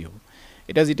 60 হ'ব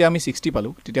এটা যেতিয়া আমি 60 পালো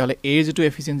তেতিয়া হলে a ৰ যেটো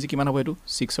এফিচিয়েন্সি কিমান হ'ব এটো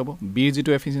 6 হ'ব b ৰ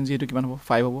যেটো এফিচিয়েন্সি এটো কিমান হ'ব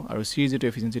 5 হ'ব আৰু c ৰ যেটো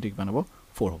এফিচিয়েন্সি এটো কিমান হ'ব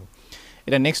 4 হ'ব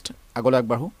এটা নেক্সট আগলৈ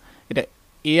আগবাঢ়ো এটা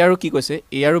a আৰু কি কৈছে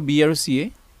a আৰু b আৰু c এ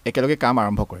একেলগে কাম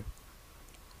আৰম্ভ কৰে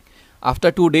after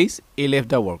 2 days a left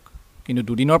the work কিন্তু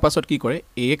দুদিনৰ পাছত কি কৰে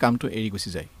a কামটো এৰি গুছি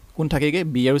যায় কোন থাকেগে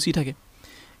b আৰু c থাকে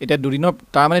এটা দুদিনৰ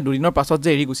তাৰ মানে দুদিনৰ পাছত যে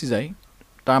এৰি গুছি যায়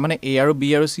তাৰ মানে a আৰু b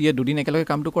আৰু c এ দুদিন একেলগে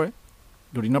কামটো কৰে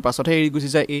দুদিনৰ পাছতহে এৰি গুছি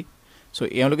যায় a সো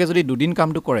এওঁলোকে যদি দুদিন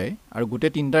কামটো কৰে আৰু গুটে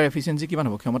তিনটাৰ এফিচিয়েন্সি কিমান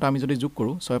হ'ব ক্ষমতা আমি যদি যোগ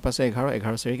কৰো 6 5 11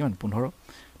 11 4 কিমান 15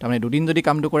 তাৰ মানে দুদিন যদি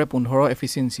কামটো কৰে 15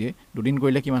 এফিচিয়েন্সি দুদিন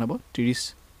কৰিলে কিমান হ'ব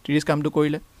 30 কামটো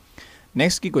কৰিলে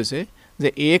নেক্সট কি কৈছে যে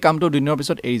a কামটো দুদিনৰ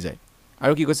পিছত এৰি যায়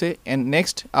আৰু কি কৈছে and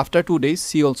next after 2 days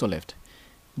c also left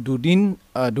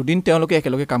দুদিন তেওঁলোকে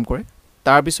একেলগে কাম কৰে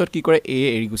তাৰ পিছত কি কৰে a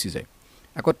এৰি গুছি যায়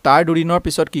আকৌ তাৰ দুদিনৰ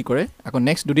পিছত কি কৰে আকৌ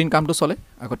নেক্সট দুদিন কামটো চলে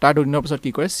আকৌ তাৰ দুদিনৰ পিছত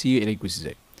কি কৰে c এৰি গুছি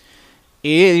যায়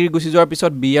a এৰি গুছি যোৱাৰ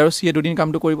পিছত b আৰু c এ দুদিন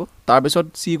কামটো কৰিব তাৰ পিছত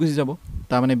c গুছি যাব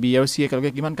তাৰ মানে b আৰু c একেলগে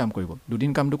কিমান কাম কৰিব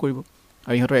দুদিন কামটো কৰিব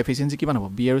আৰু ইহঁতৰ এফিচিয়েন্সি কিমান হ'ব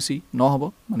b আৰু c 9 হ'ব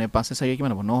মানে 5 4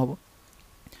 কিমান হ'ব 9 হ'ব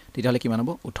তেতিয়ালে কিমান হ'ব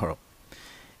 18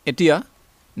 এতিয়া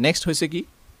নেক্সট হৈছে কি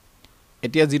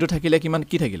এতিয়া জিটো থাকিলে কিমান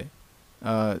কি থাকিলে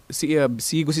c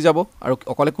গুছি যাব আৰু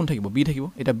অকলে কোন থাকিব b থাকিব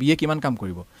এটা b এ কিমান কাম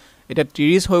কৰিব এটা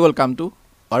 30 হৈ গল কামটো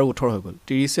আৰু 18 হৈ গল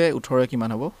 30 এ 18 এ কিমান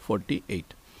হ'ব 48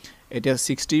 এটা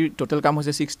 60 টোটাল কাম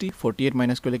হৈছে 60 48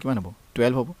 মাইনাস কৰিলে কিমান হ'ব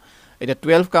 12 হ'ব এটা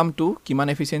 12 কামটো কিমান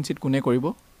এফিচিয়েন্সিত কোনে কৰিব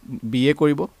b এ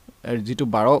কৰিব আৰু যেটো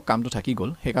 12 কামটো থাকি গল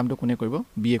সেই কামটো কোনে কৰিব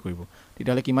b এ কৰিব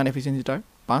তেতিয়ালে কিমান এফিচিয়েন্সি তাৰ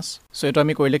 5 সো এটো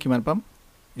আমি কৰিলে কিমান পাম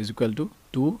 =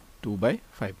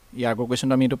 2/5 ইয়াৰ আগৰ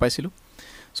কোৱেশ্চনটো আমি এটো পাইছিলো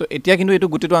সো এতিয়া কিন্তু এটো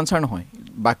গুটেটো আনসাৰ নহয়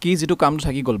বাকি যেটো কামটো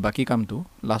থাকি গল বাকি কামটো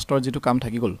লাষ্টৰ যেটো কাম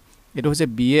থাকি গল এটো হৈছে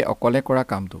বি এ অকলে কৰা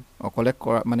কামটো অকলে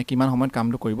কৰা মানে কিমান সময়ত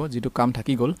কামটো কৰিব যেটো কাম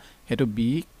থাকি গল হেতু বি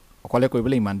অকলে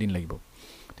কৰিবলৈ ইমান দিন লাগিব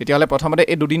তেতিয়া হলে প্ৰথমতে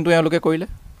এই দুদিনটো এওঁলোকে কৰিলে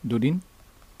দুদিন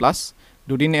প্লাস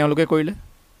দুদিন এওঁলোকে কৰিলে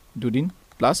দুদিন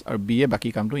প্লাস আৰু বি এ বাকি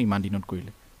কামটো ইমান দিনত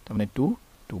কৰিলে তাৰ মানে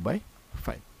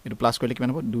 2/5 এটো প্লাস কৰিলে কিমান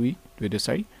হ'ব 2 2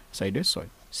 4 4 6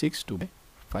 6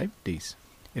 2/5 days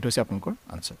এটো হৈছে আপোনালোকৰ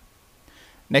আনসাৰ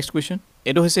নেক্সট কোৱেশ্চন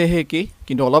এটো হৈছে হে কি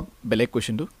কিন্তু অলপ বেলেগ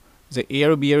কোৱেশ্চনটো যে a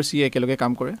আৰু b আৰু c একেলগে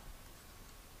কাম কৰে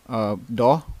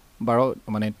 10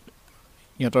 12 মানে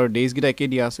ইহঁতৰ ডেজ গিটা একে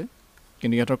দিয়া আছে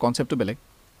কিন্তু ইহঁতৰ কনসেপ্টটো বেলেগ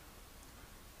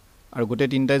আৰু গোটে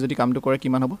তিনটাই যদি কামটো কৰে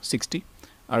কিমান হ'ব 60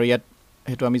 আৰু ইয়াত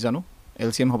হেতু আমি জানো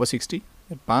এলসিএম হ'ব 60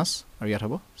 5 আৰু ইয়াত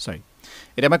হ'ব 4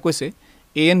 এটা আমাক কৈছে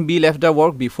a and b left the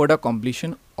work before the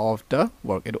completion of the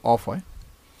work এটো অফ হয়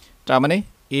তাৰ মানে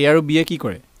a আৰু b এ কি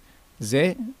কৰে যে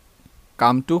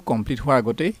কামটো কমপ্লিট হোৱাৰ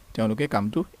আগতে তেওঁলোকে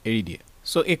কামটো এৰি দিয়ে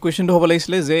সো এই কোৱেশ্চনটো হ'ব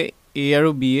লাগিছিল যে a আৰু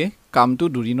b এ কামটো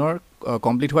দুদিনৰ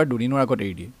কমপ্লিট হোৱাৰ দুদিনৰ আগত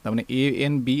এৰি দিয়ে তাৰ মানে a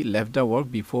and b left the work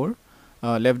before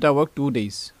left the work 2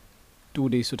 days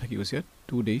 2 days তো থাকি গৈছে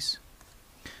 2 days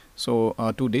সো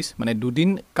 2 days মানে দুদিন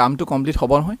কামটো কমপ্লিট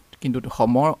হ'ব নহয় কিন্তু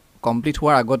সময় কমপ্লিট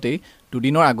হোৱাৰ আগতে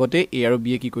দুদিনৰ আগতে a আৰু b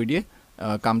এ কি কৰি দিয়ে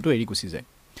কামটো এৰি গুছি যায়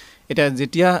এটা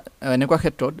যেতিয়া এনেকুৱা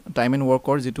ক্ষেত্ৰত টাইম এণ্ড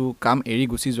ওয়াৰ্কৰ যেটো কাম এৰি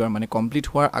গুছি যোৱাৰ মানে কমপ্লিট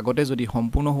হোৱাৰ আগতে যদি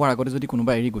সম্পূৰ্ণ হোৱাৰ আগতে যদি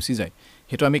কোনোবা এৰি গুছি যায়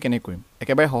হেতু আমি কেনে কৰিম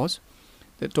একেবাৰে সহজ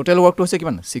টোটাল ওয়াৰ্কটো হৈছে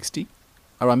কিমান 60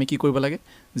 আৰু আমি কি কৰিব লাগে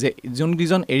যে যোন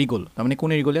দুজন এৰি গল তাৰ মানে কোন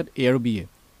এৰি গল a আৰু b এ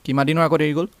কিমান দিনৰ আগতে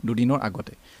এৰি গল দুদিনৰ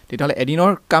আগতে তেতিয়ালে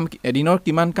এদিনৰ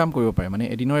কিমান কাম কৰিব পাৰে মানে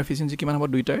এদিনৰ এফিচিয়েন্সি কিমান হ'ব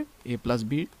দুইটাৰ a +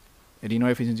 b এদিনৰ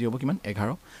এফিচিয়েন্সি হ'ব কিমান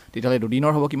 11 তেতিয়ালে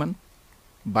দুদিনৰ হ'ব কিমান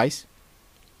 22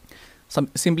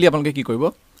 সিম্পলি আপোনালোকে কি কৰিব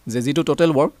যে যেটো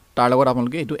টোটাল ওয়াৰ্ক তাৰ লগত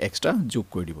আপোনালোকে এটো এক্সট্ৰা যোগ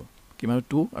কৰি দিব কিমান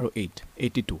 2 আৰু 8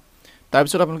 82 তাৰ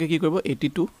পিছত আপোনালোকে কি কৰিব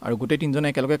 82 আৰু গোটে তিনজনে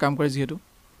একেলগে কাম কৰে যেহেতু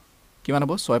কিমান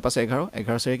হ'ব 6 5 11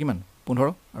 11 4 কিমান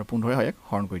 15 আৰু 15 হয় এক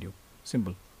হৰণ কৰি দিও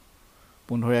সিম্পল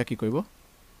 15 এ কি কৰিব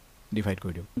ডিভাইড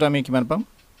কৰি দিও তো আমি কিমান পাম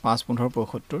 5 15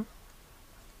 75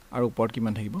 আৰু ওপৰত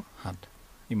কিমান থাকিব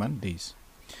 7 ইমান ডেজ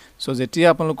সো যেতিয়া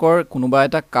আপোনালোকৰ কোনোবা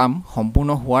এটা কাম সম্পূৰ্ণ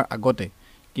হোৱাৰ আগতে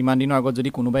কিমান দিনৰ আগত যদি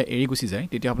কোনোবাই এৰি গুচি যায়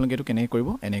তেতিয়া আপোনালোকে এটো কেনে কৰিব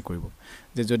এনে কৰিব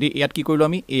যে যদি ইয়াত কি কৰিলো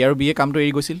আমি এ আৰু বি এ কামটো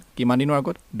এৰি গৈছিল কিমান দিনৰ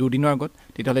আগত 2 দিনৰ আগত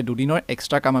তেতিয়াহলে 2 দিনৰ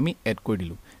এক্সট্ৰা কাম আমি এড কৰি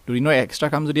দিলো 2 দিনৰ এক্সট্ৰা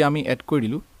কাম যদি আমি এড কৰি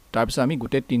দিলো তাৰ পিছত আমি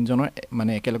গুটে তিনজনৰ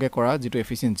মানে একেলগে কৰা যেটো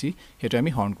এফিচিয়েন্সি হেতু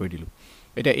আমি হৰণ কৰি দিলো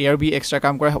এটা এ আৰু বি এক্সট্ৰা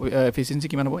কাম কৰা এফিচিয়েন্সি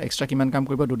কিমান হ'ব এক্সট্ৰা কিমান কাম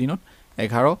কৰিব 2 দিনত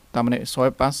 11 তাৰ মানে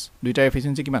 6 5 দুইটা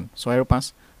এফিচিয়েন্সি কিমান 6 আৰু 5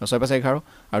 6 5 11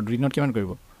 আৰু 2 দিনত কিমান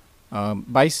কৰিব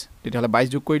 22 তেতিয়াহলে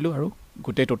 22 যোগ কৰিলো আৰু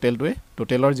গুটে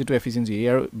টোটেলৰ যেটো এফিচিয়েন্সি এ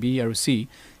আৰু বি আৰু সি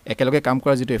একেলগে কাম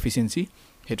কৰা যেটো এফিচিয়েন্সি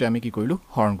হেতু আমি কি কৰিলো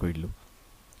হৰণ কৰি দিলো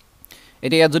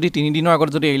এটা ইয়াত যদি 3 দিনৰ আগত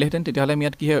যদি এৰিলেহেতেন তেতিয়াহলে আমি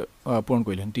ইয়াত কি পূৰণ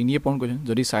কৰিলেহেন 3 এ পূৰণ কৰিলেহেন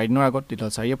যদি 4 দিনৰ আগত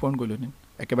তেতিয়াহলে 4 এ পূৰণ কৰিলেহেন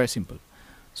একেবাৰে সিম্পল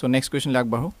সো নেক্সট কোৱেশ্চন লাগ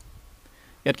বাঢ়ো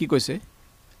ইয়াত কি কৈছে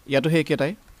ইয়াতো হে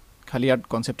একেটাই খালি ইয়াত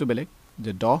কনসেপ্টটো বেলেগ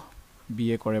যে 10 বি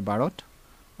এ কৰে 12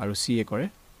 আৰু সি এ কৰে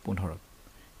 15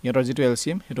 ইয়াতৰ যেটো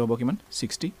এলসিএম হেতু হ'ব কিমান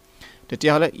 60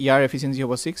 তেতিয়াহলে ইয়াৰ এফিচিয়েন্সি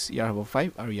হ'ব 6 ইয়াৰ হ'ব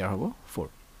 5 আৰু ইয়াৰ হ'ব 4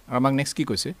 আৰু আমাক নেক্সট কি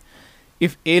কৈছে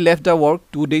if A left the work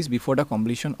 2 days before the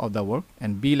completion of the work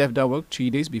and B left the work 3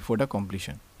 days before the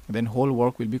completion then whole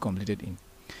work will be completed in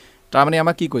তাৰ মানে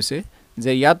আমাক কি কৈছে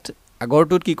যে ইয়াত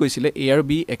আগৰটোত কি কৈছিলে A আৰু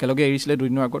B একেলগে এৰিছিলে 2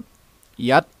 দিনৰ আগত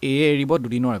ইয়াত A এৰিব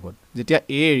 2 দিনৰ আগত যেতিয়া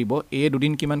A এৰিব A 2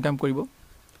 দিন কিমান কাম কৰিব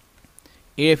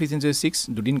A এফিচিয়েন্সি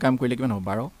 6 2 দিন কাম কৰিলে কিমান হ'ব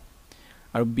 12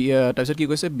 আৰু B তাৰপিছত কি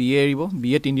কৈছে B এৰিব B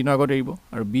 3 দিনৰ আগত এৰিব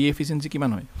আৰু B এফিচিয়েন্সি কিমান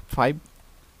হয় 5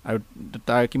 আৰু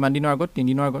তাৰ কিমান দিনৰ আগত 3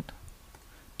 দিনৰ আগত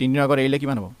 3 দিনৰ আগত এৰিলে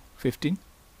কিমান হ'ব 15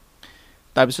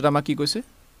 তাৰপিছত আমাক কি কৈছে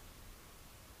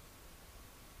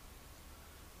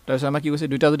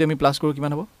দুটা যদি আমি প্লাস কৰো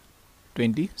কিমান হ'ব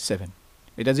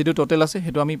 27 এটা যেটো টোটাল আছে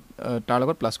হেতু আমি তাৰ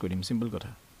লগত প্লাস কৰি দিম সিম্পল কথা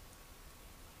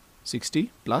 60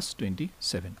 প্লাস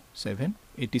 27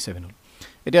 787 হল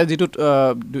এটা যেটো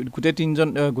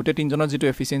গুটে তিনজনৰ যেটো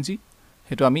এফিচিয়েন্সি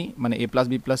হেতু আমি মানে a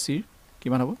 + b + c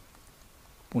কিমান হ'ব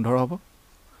 15 হ'ব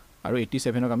আৰু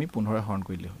 87 ক আমি 15 হৰণ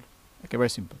কৰিলে হল একেবাৰে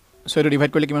সিম্পল সো এটো ডিভাইড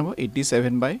কৰিলে কিমান হ'ব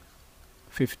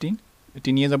 87/15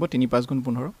 3 এ যাব 3 5 গুণ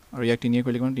 15 আৰু ইয়াক 3 এ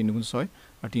কৰিলে কিমান 3 গুণ 6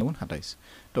 আৰু 3 গুণ 27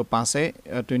 তো 5 এ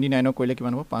 29 ক কৰিলে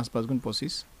কিমান হ'ব 5 5 গুণ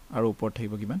 25 আৰু ওপৰত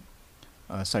থাকিব কিমান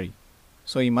 4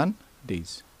 সো ইমান ডেজ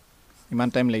ইমান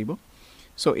টাইম লাগিব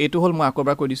সো এটো হল মই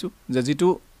আকৰবাৰ কৈ দিছো যে যেটো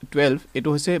 12 এটো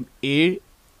হৈছে a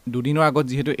দুদিনৰ আগত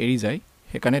যেহেতু এৰি যায়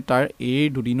হেকানে তাৰ a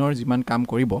দুদিনৰ যিমান কাম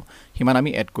কৰিব হিমান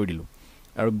আমি এড কৰি দিলো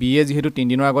আৰু b এ যেহেতু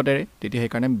 3 দিনৰ আগত এৰে তেতিয়া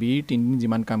হেকাৰণে b 3 দিন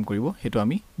যিমান কাম কৰিব হেতু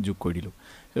আমি যোগ কৰি দিলো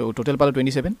সো টোটাল পালো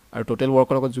 27 আৰু টোটাল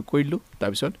ওয়াৰ্কৰ লগত যোগ কৰি দিলো তাৰ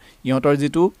পিছত ইহতৰ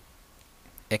যেটো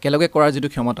একেলগে কৰাৰ যেটো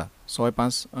ক্ষমতা 6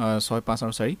 5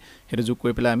 আৰু 4 হেতু যোগ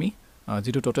কৰি পেলাই আমি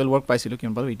যেটো টোটাল ওয়াৰ্ক পাইছিলো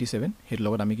কিমান পালো 87 হেতু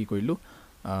লগত আমি কি কৰিলো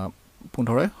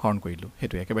 15 হৰণ কৰিলো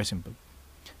হেতু একেবাৰে সিম্পল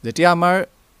যেতিয়া আমাৰ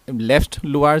লেফট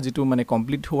লোৱাৰ যেটো মানে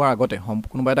কমপ্লিট হোৱাৰ আগতে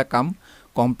কোনোবা এটা কাম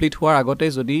কমপ্লিট হোৱাৰ আগতে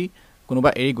যদি কোনোবা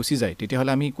এৰি গুচি যায়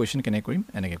তেতিয়াহলে আমি কোৱেশ্চন কেনে কৰিম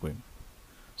এনেকে কৰিম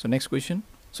সো নেক্সট কোৱেশ্চন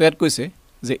সো ইয়াত কৈছে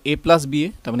যে a + b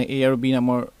তাৰ মানে a আৰু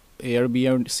b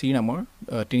আৰু c নামৰ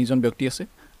তিনিজন ব্যক্তি আছে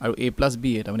আৰু a + b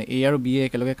তাৰ মানে a আৰু b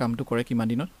একেলগে কামটো কৰে কিমান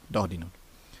দিনত 10 দিনত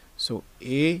সো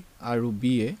a আৰু b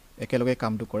একেলগে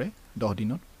কামটো কৰে 10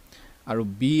 দিনত আৰু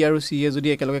b আৰু c যদি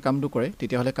একেলগে কামটো কৰে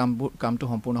তেতিয়াহলে কামটো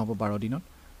সম্পূৰ্ণ হ'ব 12 দিনত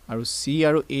আৰু c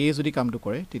আৰু a যদি কামটো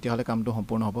কৰে তেতিয়াহলে কামটো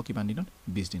সম্পূৰ্ণ হ'ব কিমান দিনত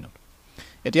 20 দিনত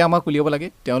এতিয়া আমাক উলিয়াব লাগে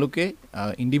তেওঁলোকে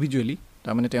ইন্ডিভিজুৱেলি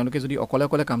তাৰ মানে তেওঁলোকে যদি অকলে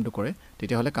অকলে কামটো কৰে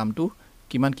তেতিয়াহলে কামটো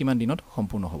কিমান দিনত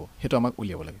সম্পূৰ্ণ হ'ব হেতু আমাক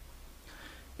উলিয়াব লাগে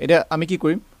এটা আমি কি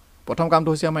কৰিম প্ৰথম কামটো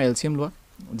হৈছে আমাৰ এলসিএম লোৱা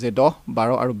যে 10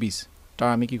 12 আৰু 20 তাৰ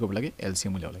আমি কি কৰিব লাগে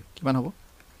এলসিএম উলিয়াব লাগে কিমান হ'ব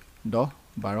 10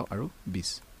 12 আৰু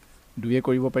 20 2 এ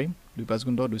কৰিব পাৰিম 2 5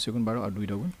 গুণ 10 2 6 গুণ 12 আৰু 2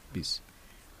 10 গুণ 20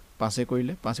 5 এ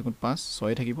কৰিলে 5 গুণ 5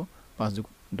 6 থাকিব 5 যোগ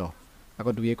 10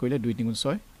 আকৌ 2 এ কৰিলে 2 3 গুণ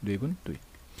 6 2 গুণ 2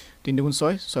 3 গুণ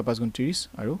 6 6 5 গুণ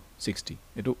 30 আৰু 60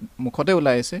 এটো মুখতে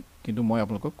ওলাই আছে কিন্তু মই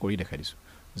আপোনালোকক কৰি দেখাই দিছো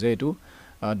যে এটো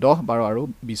 10 12 আৰু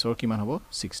 20 ৰ কিমান হ'ব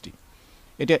 60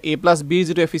 এতিয়া a + b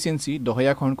যেটো এফিচিয়েন্সি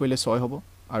 10 ক হৰণ কৰিলে 6 হ'ব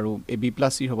আৰু b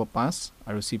 + c হ'ব 5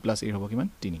 আৰু c + a হ'ব কিমান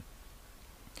 3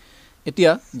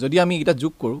 এতিয়া যদি আমি এটা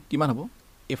যোগ কৰো কিমান হ'ব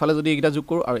এফালে যদি এটা যোগ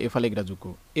কৰো আৰু এফালে এটা যোগ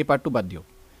কৰো এই পাৰ্টটো বাদ দিও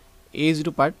a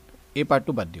যেটো পাৰ্ট এই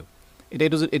পাৰ্টটো বাদ দিও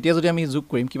এতিয়া যদি আমি যোগ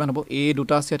কৰিম কিমান হ'ব a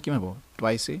দুটা আছে ইয়াত কিমান হ'ব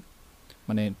twice a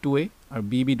মানে 2a আৰু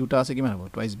b দুটা আছে কিমান হ'ব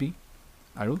twice b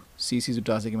আৰু c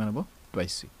দুটা আছে কিমান হ'ব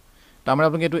twice c তাৰমানে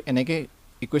আপোনালোকে এটো এনেকে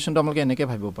ইকুৱেশনটো আপোনালোকে এনেকে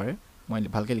ভাবিব পাৰে মই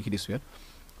ভালকে লিখি দিছো ইয়াত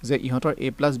যে ইহতৰ a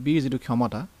 + b যেটো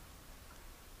ক্ষমতা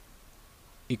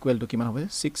ইকুৱেল টু কিমান হবে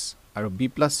 6 আৰু b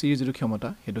 + c যেটো ক্ষমতা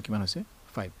হেতু কিমান হৈছে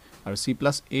 5 আৰু c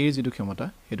 + a যেটো ক্ষমতা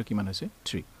হেতু কিমান হৈছে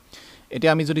 3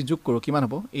 এতিয়া আমি যদি যোগ কৰো কিমান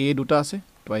হ'ব a দুটা আছে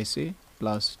twice a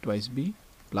 + twice b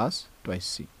 + twice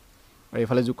c আৰু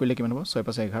এফালে যোগ কৰিলে কিমান হ'ব 6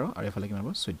 5 11 আৰু এফালে কিমান হ'ব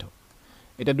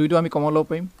 14 এটা দুইটো আমি কমন লব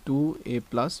পাৰিম 2a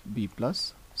 + b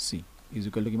 + c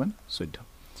 = কিমান 14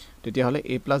 তেতিয়া হলে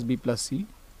a + b + c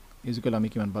is equal আমি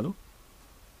কিমান পালোঁ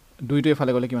 2 টো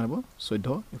এফালে গ'লে কিমান হ'ব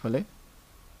 14 এফালে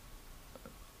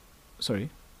সৰি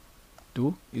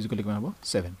 2 ইজ ইকুৱেল কিমান হ'ব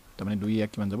 7 তাৰমানে 2 ইয়াক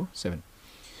কিমান যাব 7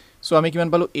 সো আমি কিমান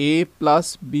পালোঁ a plus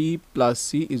b plus c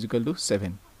is equal to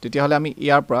 7 তেতিয়াহ'লে আমি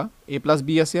ইয়াৰ পৰা a plus b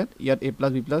আছে ইয়াত a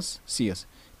plus b plus c আছে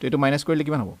তো এটো মাইনাস কৰিলে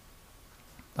কিমান হ'ব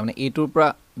তাৰমানে a টোৰ পৰা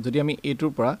যদি আমি a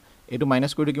টোৰ পৰা এটো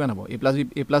মাইনাস কৰিলে কিমান হ'ব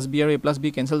a plus b আৰু a plus b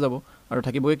কেনসেল যাব আৰু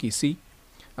থাকিবই কি c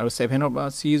আৰু 7 ৰ পৰা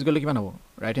c ইজ ইকুৱেল কিমান হ'ব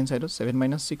right hand সাইডত 7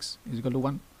 - 6 is equal to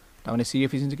 1 তাৰমানে c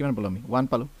এফিচিয়েন্সি কিমান পালোঁ আমি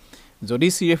 1 পালোঁ যদি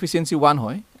c এফিচিয়েন্সি 1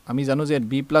 হয় আমি জানো যে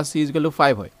b plus c is equal to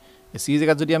 5 হয় c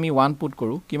জায়গাত যদি আমি 1 পুট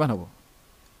কৰো কিমান হ'ব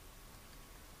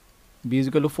b ইজ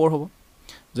ইকুৱেল টু 4 হ'ব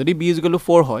যদি b ইজ ইকুৱেল টু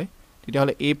 4 হয়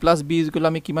তেতিয়াহ'লে a plus b is equal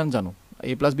আমি কিমান জানো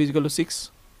a plus b is equal to 6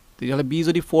 তেতিয়াহ'লে b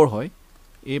যদি 4 হয়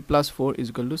a plus 4 is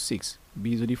equal to 6 b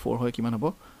যদি 4 হয় কিমান হ'ব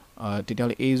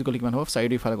তেতিয়াহ'লে a ইজ ইকুৱেল কিমান হ'ব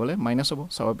 4 ইফালে গ'লে মাইনাস হ'ব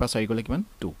 4 পৰা 4 গ'লে কিমান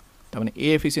 2 তাৰমানে a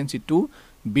এফিচিয়েন্সি 2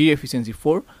 b এফিচিয়েন্সি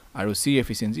 4 আৰু c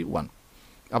এফিচিয়েন্সি 1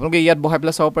 আপোনালোকে ইয়াত বহাই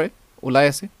পেলাই চাব পাৰে ওলাই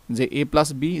আছে যে a plus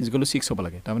b is equal to 6 হ'ব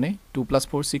লাগে তাৰমানে 2 plus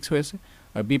 4 6 হৈ আছে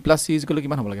আৰু b plus c is equal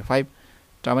কিমান হ'ব লাগে 5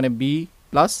 তাৰমানে b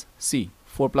plus c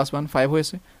 4 plus 1 5 হৈ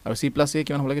আছে আৰু c plus a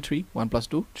কিমান হ'ব লাগে 3 1 plus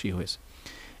 2 3 হৈ আছে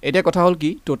এতিয়া কথা হ'ল কি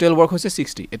টোটাল ওয়ার্ক হৈছে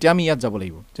 60 এতিয়া আমি ইয়াত যাব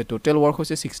লাগিব যে টোটাল ওয়ার্ক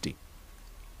হৈছে 60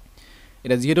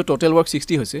 এটা যেহেতু টোটাল ওয়ার্ক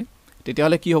 60 হৈছে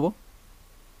তেতিয়াহ'লে কি হ'ব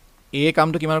a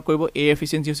কামটো কিমানত কৰিব a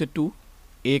এফিচিয়েন্সি হৈছে 2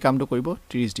 a কামটো কৰিব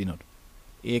 30 দিনত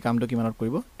a কামটো কিমানত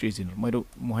কৰিব 30 দিনত মই এটো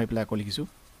মহাই প্লাই আকৌ লিখিছো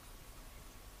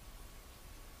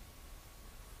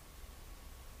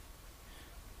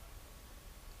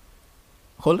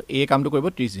হল a কামটো কৰিব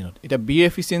 30 দিনত এটা b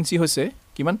এফিচিয়েন্সি হৈছে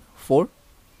কিমান 4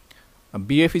 b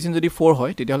এফিচিয়েন্সি যদি 4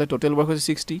 হয় তেতিয়াহ'লে টোটাল ওয়ার্ক হৈছে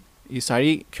 60 ই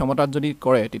 4 ক্ষমতাত যদি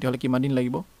কৰে তেতিয়াহ'লে কিমান দিন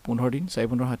লাগিব 15 দিন 4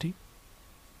 15 60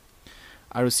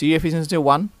 আৰু c এফিচিয়েন্সি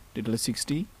 1 তেতিয়াহ'লে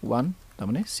 61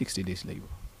 তাৰমানে 60 ডেজ লাগিব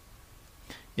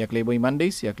ইয়াক লাগিব ইমান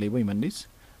ডেজ ইয়াক লাগিব ইমান ডেজ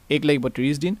a ক লাগিব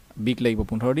 30 দিন b ক লাগিব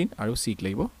 15 দিন আৰু c ক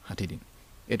লাগিব 60 দিন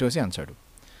এটো হৈছে আনসাৰটো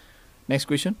নেক্সট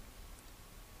কোৱেশ্চন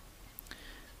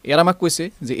ইয়াৰ আমাক কৈছে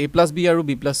যে a plus b আৰু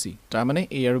b plus c তাৰ মানে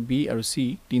a আৰু b আৰু c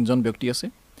তিনজন ব্যক্তি আছে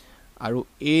আৰু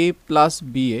a plus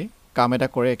b এ কাম এটা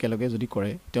কৰে একেলগে যদি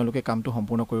কৰে তেওঁলোকে কামটো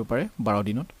সম্পূৰ্ণ কৰিব পাৰে 12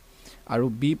 দিনত আৰু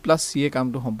b plus c এ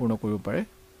কামটো সম্পূৰ্ণ কৰিব পাৰে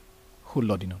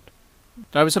 16 দিনত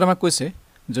তাৰ পিছত আমাক কৈছে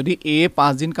যদি a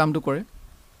 5 দিন কামটো কৰে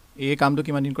a কামটো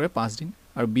কিমান দিন কৰে 5 দিন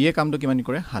আৰু b এ কামটো কিমান দিন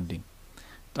কৰে 7 দিন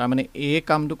তাৰ মানে a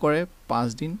কামটো কৰে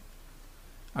 5 দিন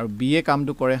আৰু b এ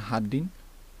কামটো কৰে 7 দিন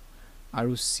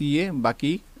আৰু c এ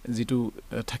বাকি যেটো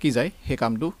থাকি যায় হে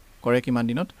কামটো কৰে কিমান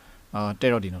দিনত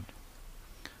 13 দিনত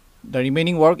the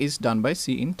remaining work is done by c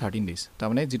in 13 days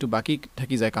তাৰমানে যেটো বাকি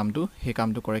থাকি যায় কামটো হে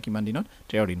কামটো কৰে কিমান দিনত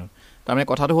 13 দিনত তাৰমানে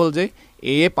কথাটো হ'ল যে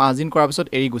a এ 5 দিন কৰাৰ পিছত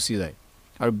এৰি গুছি যায়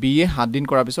আৰু b এ 7 দিন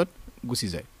কৰাৰ পিছত গুছি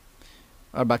যায়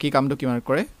আৰু বাকি কামটো কিমান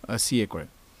কৰে c এ কৰে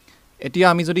এতিয়া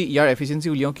আমি যদি ইয়াৰ এফিচিয়েন্সি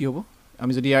উলিয়াও কি হ'ব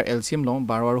আমি যদি ইয়াৰ এলসিএম লওঁ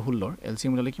 12 আৰু 16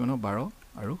 এলসিএম উলালে কিমান হ'ব 12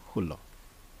 আৰু 16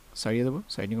 4 যাব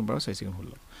 4 * 12 4 * 16 4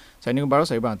 * 12 4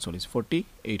 * 48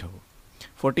 48 হ'ব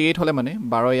 48 হলে মানে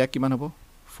 12 ইয়াক কিমান হ'ব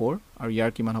 4 আৰু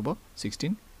ইয়াৰ কিমান হ'ব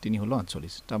 16 3 হলো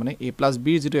 48 তাৰ মানে a plus b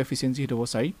যেটো এফিচিয়েন্সি হেতু হ'ব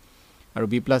 4 আৰু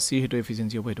b plus c হেতু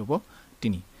এফিচিয়েন্সি হ'ব হেতু হ'ব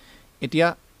 3 এতিয়া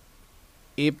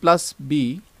a plus b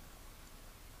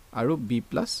আৰু b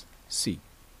plus c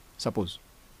সাপোজ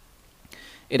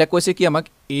এটা কৈছে কি আমাক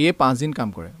a 5 দিন কাম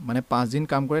কৰে মানে 5 দিন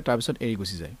কাম কৰে তাৰ পিছত এৰি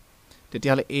গুছি যায়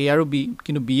তেতিয়াহলে a আৰু b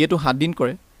কিন্তু b এ তো 7 দিন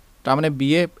কৰে তাৰ মানে b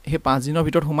এ হে 5 দিনৰ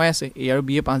ভিতৰত সোমাই আছে a আৰু b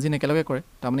এ 5 দিন একেলগে কৰে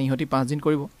তাৰ মানে ইহতি 5 দিন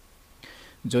কৰিব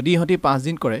যদি ইহতি 5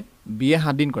 দিন কৰে b এ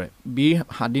 7 দিন কৰে b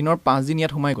 7 দিনৰ 5 দিন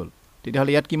ইয়াত সোমাই গল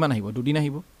তেতিয়াহলে ইয়াত কিমান আহিব দুদিন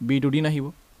আহিব b দুদিন আহিব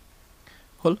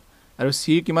হল আৰু c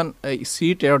কিমান c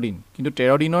 13 দিন কিন্তু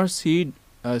 13 দিনৰ c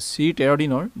 13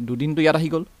 দিনৰ দুদিনটো ইয়াত আহি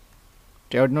গল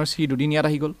 13 দিনৰ c দুদিন ইয়াত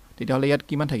আহি গল তেতিয়াহলে ইয়াত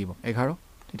কিমান থাকিব 11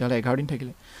 তেতিয়াহলে 11 দিন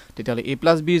থাকিলে তেতিয়াহলে a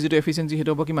plus b যেটো এফিচিয়েন্সি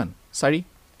হেতু হ'ব কিমান 4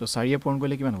 তো 4 এ পূৰণ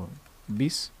কৰিলে কিমান হ'ব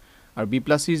 20 আৰু b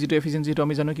plus c যেটো এফিচিয়েন্সি হেতু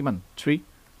আমি জানো কিমান 3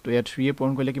 তো ইয়াত 3 এ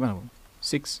পূৰণ কৰিলে কিমান হ'ব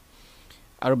 6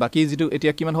 আৰু বাকি যেটো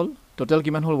এতিয়া কিমান হল টোটাল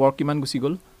কিমান হল ওয়ার্ক কিমান গুছি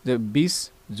গল যে 20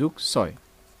 + 6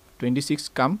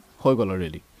 26 কাম হৈ গল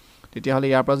অলৰেডি তেতিয়াহলে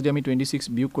ইয়াৰ পৰা যদি আমি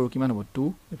 26 বিয়োগ কৰো কিমান হ'ব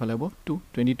 2 এফালে হ'ব 2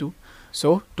 22 সো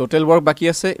টোটাল ওয়ার্ক বাকি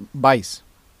আছে 22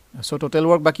 সো টোটাল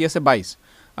ওয়ার্ক বাকি আছে 22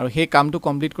 আৰু হে কামটো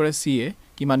কমপ্লিট কৰে c এ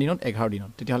কিমান দিনত 11 দিনত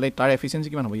তেতিয়াহলে তাৰ এফিচিয়েন্সি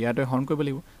কিমান হ'ব ইয়াতে হৰণ কৰিব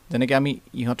লাগিব যেনেকৈ আমি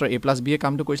ইহতৰ a plus b এ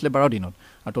কামটো কৰিছিলে 12 দিনত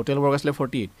আৰু টোটাল ওয়াৰ্ক আছিল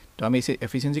 48 তো আমি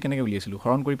এফিচিয়েন্সি কেনেকৈ উলিয়াইছিলো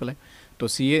হৰণ কৰি পেলাই তো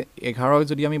c এ 11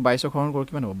 যদি আমি 22 ক হৰণ কৰো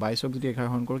কিমান হ'ব 22 ক যদি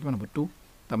 11 হৰণ কৰো কিমান হ'ব 2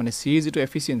 তাৰ মানে c যেটো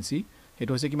এফিচিয়েন্সি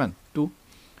হেতু হৈছে কিমান 2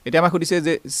 এতিয়া আমাক সুধিছে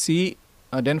যে c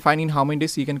then find in how many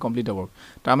days c can complete the work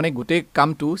তাৰ মানে গোটে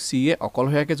কামটো c এ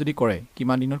অকলহয়াকে যদি কৰে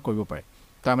কিমান দিনত কৰিব পাৰে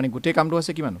তাৰ মানে গোটে কামটো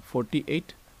আছে কিমান 48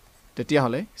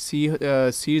 তেতিয়াহ'লে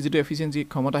চিৰ যিটো এফিচিয়েঞ্চি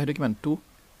ক্ষমতা সেইটো কিমান 2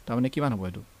 তাৰমানে কিমান হ'ব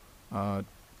এইটো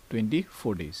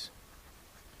 24 ডেজ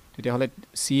তেতিয়াহ'লে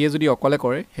চিয়ে যদি অকলে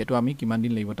কৰে সেইটো আমি কিমান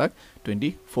দিন লাগিব তাক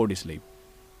 24 ডেজ লাগিব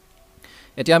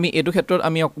এতিয়া আমি এইটো ক্ষেত্ৰত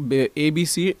আমি এ বি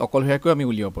চি অকলহীয়াকৈ আমি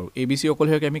উলিয়াব পাৰোঁ এ বি চি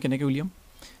অকলহীয়াকৈ আমি কেনেকৈ উলিয়াম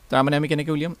তাৰমানে আমি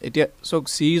কেনেকৈ উলিয়াম এতিয়া চক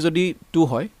চি যদি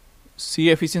 2 হয় চিৰ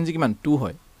এফিচিয়েঞ্চি কিমান 2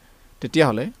 হয়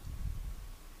তেতিয়াহ'লে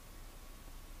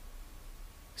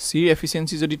চিৰ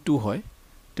এফিচিয়েঞ্চি যদি 2 হয়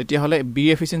তেতিয়াহ'লে বি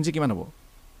এফিচিয়েঞ্চি কিমান হ'ব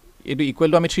এইটো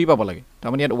ইকুৱেলটো আমি 3 পাব লাগে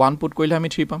তাৰমানে ইয়াত 1 পুট কৰিলে আমি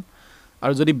 3 পাম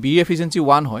আৰু যদি বি এফিচিয়েঞ্চি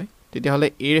 1 হয় তেতিয়াহ'লে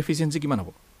এৰ এফিচিয়েঞ্চি কিমান হ'ব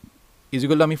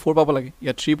ইকুৱেলটো আমি 4 পাব লাগে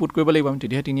ইয়াত 3 পুট কৰিব লাগিব আমি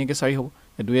তেতিয়াহে 3 একে 4 হ'ব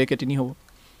 2 একে 3 হ'ব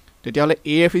তেতিয়াহ'লে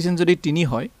এ এফিচিয়েঞ্চি যদি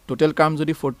 3 হয় টোটেল কাম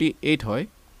যদি 48 হয়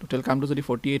টোটেল কামটো যদি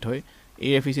 48 হয় এ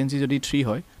এফিচিয়েঞ্চি যদি 3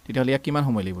 হয় তেতিয়াহ'লে ইয়াক কিমান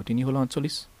সময় লাগিব 3 হ'ল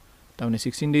 48 তাৰমানে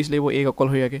 16 ডেজ লাগিব এই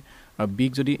অকলহীয়াকৈ আৰু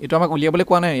বিক যদি এইটো আমাক উলিয়াবলৈ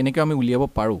কোৱা নাই এনেকৈ আমি উলিয়াব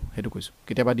পাৰোঁ সেইটো কৈছোঁ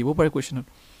কেতিয়াবা দিব পাৰে কুৱেশ্যনত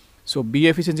চ' বি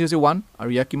এফিচিয়েঞ্চি হৈছে 1 আৰু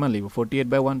ইয়াক কিমান লাগিব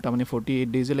 48/1 তাৰমানে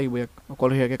 48 ডেজে লাগিব ইয়াক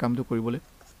অকলহীয়াকৈ কামটো কৰিবলৈ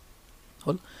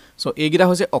হ'ল চ' এইকেইটা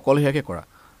হৈছে অকলহীয়াকৈ কৰা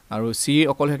আৰু চি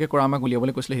অকলহীয়াকৈ কৰা আমাক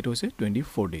উলিয়াবলৈ কৈছিলে সেইটো হৈছে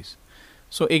 24 ডেজ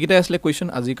চ' এইকেইটাই আছিলে কুৱেশ্যন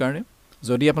আজিৰ কাৰণে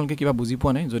যদি আপোনালোকে কিবা বুজি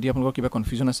পোৱা নাই যদি আপোনালোকৰ কিবা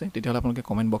কনফিউজন আছে তেতিয়াহ'লে আপোনালোকে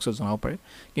কমেণ্ট বক্সত জনাব পাৰে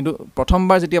কিন্তু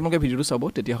প্ৰথমবাৰ যেতিয়া আপোনালোকে ভিডিঅ'টো চাব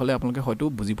তেতিয়াহ'লে আপোনালোকে হয়তো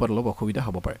বুজি পোৱাত অলপ অসুবিধা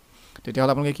হ'ব পাৰে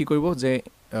তেতিয়াহ'লে আপোনালোকে কি কৰিব যে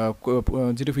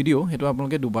যিটো ভিডিঅ' সেইটো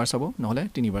আপোনালোকে 2বাৰ চাব নহ'লে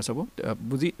 3বাৰ চাব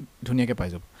বুজি ধুনীয়াকৈ পাই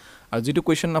যাব আৰু যিটো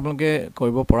কুৱেশ্যন আপোনালোকে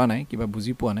কৰিব পৰা নাই কিবা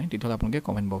বুজি পোৱা নাই তেতিয়াহ'লে আপোনালোকে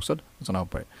কমেণ্ট বক্সত জনাব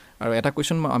পাৰে আৰু এটা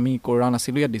কুৱেশ্যন আমি কৰা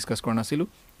নাছিলোঁ ইয়াত ডিছকাছ কৰা নাছিলোঁ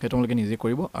সেইটো আপোনালোকে নিজে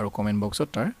কৰিব আৰু কমেণ্ট বক্সত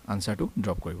তাৰ আনচাৰটো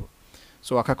ড্ৰপ কৰিব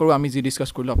চ' আশা কৰোঁ আমি যি ডিছকাছ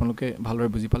কৰিলোঁ আপোনালোকে ভালদৰে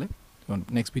বুজি পালে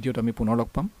নেক্সট ভিডিঅ'ত আমি পুনৰ লগ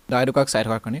পাম দাইদুকাক চাই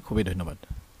থকাৰ কাৰণে খুবেই ধন্যবাদ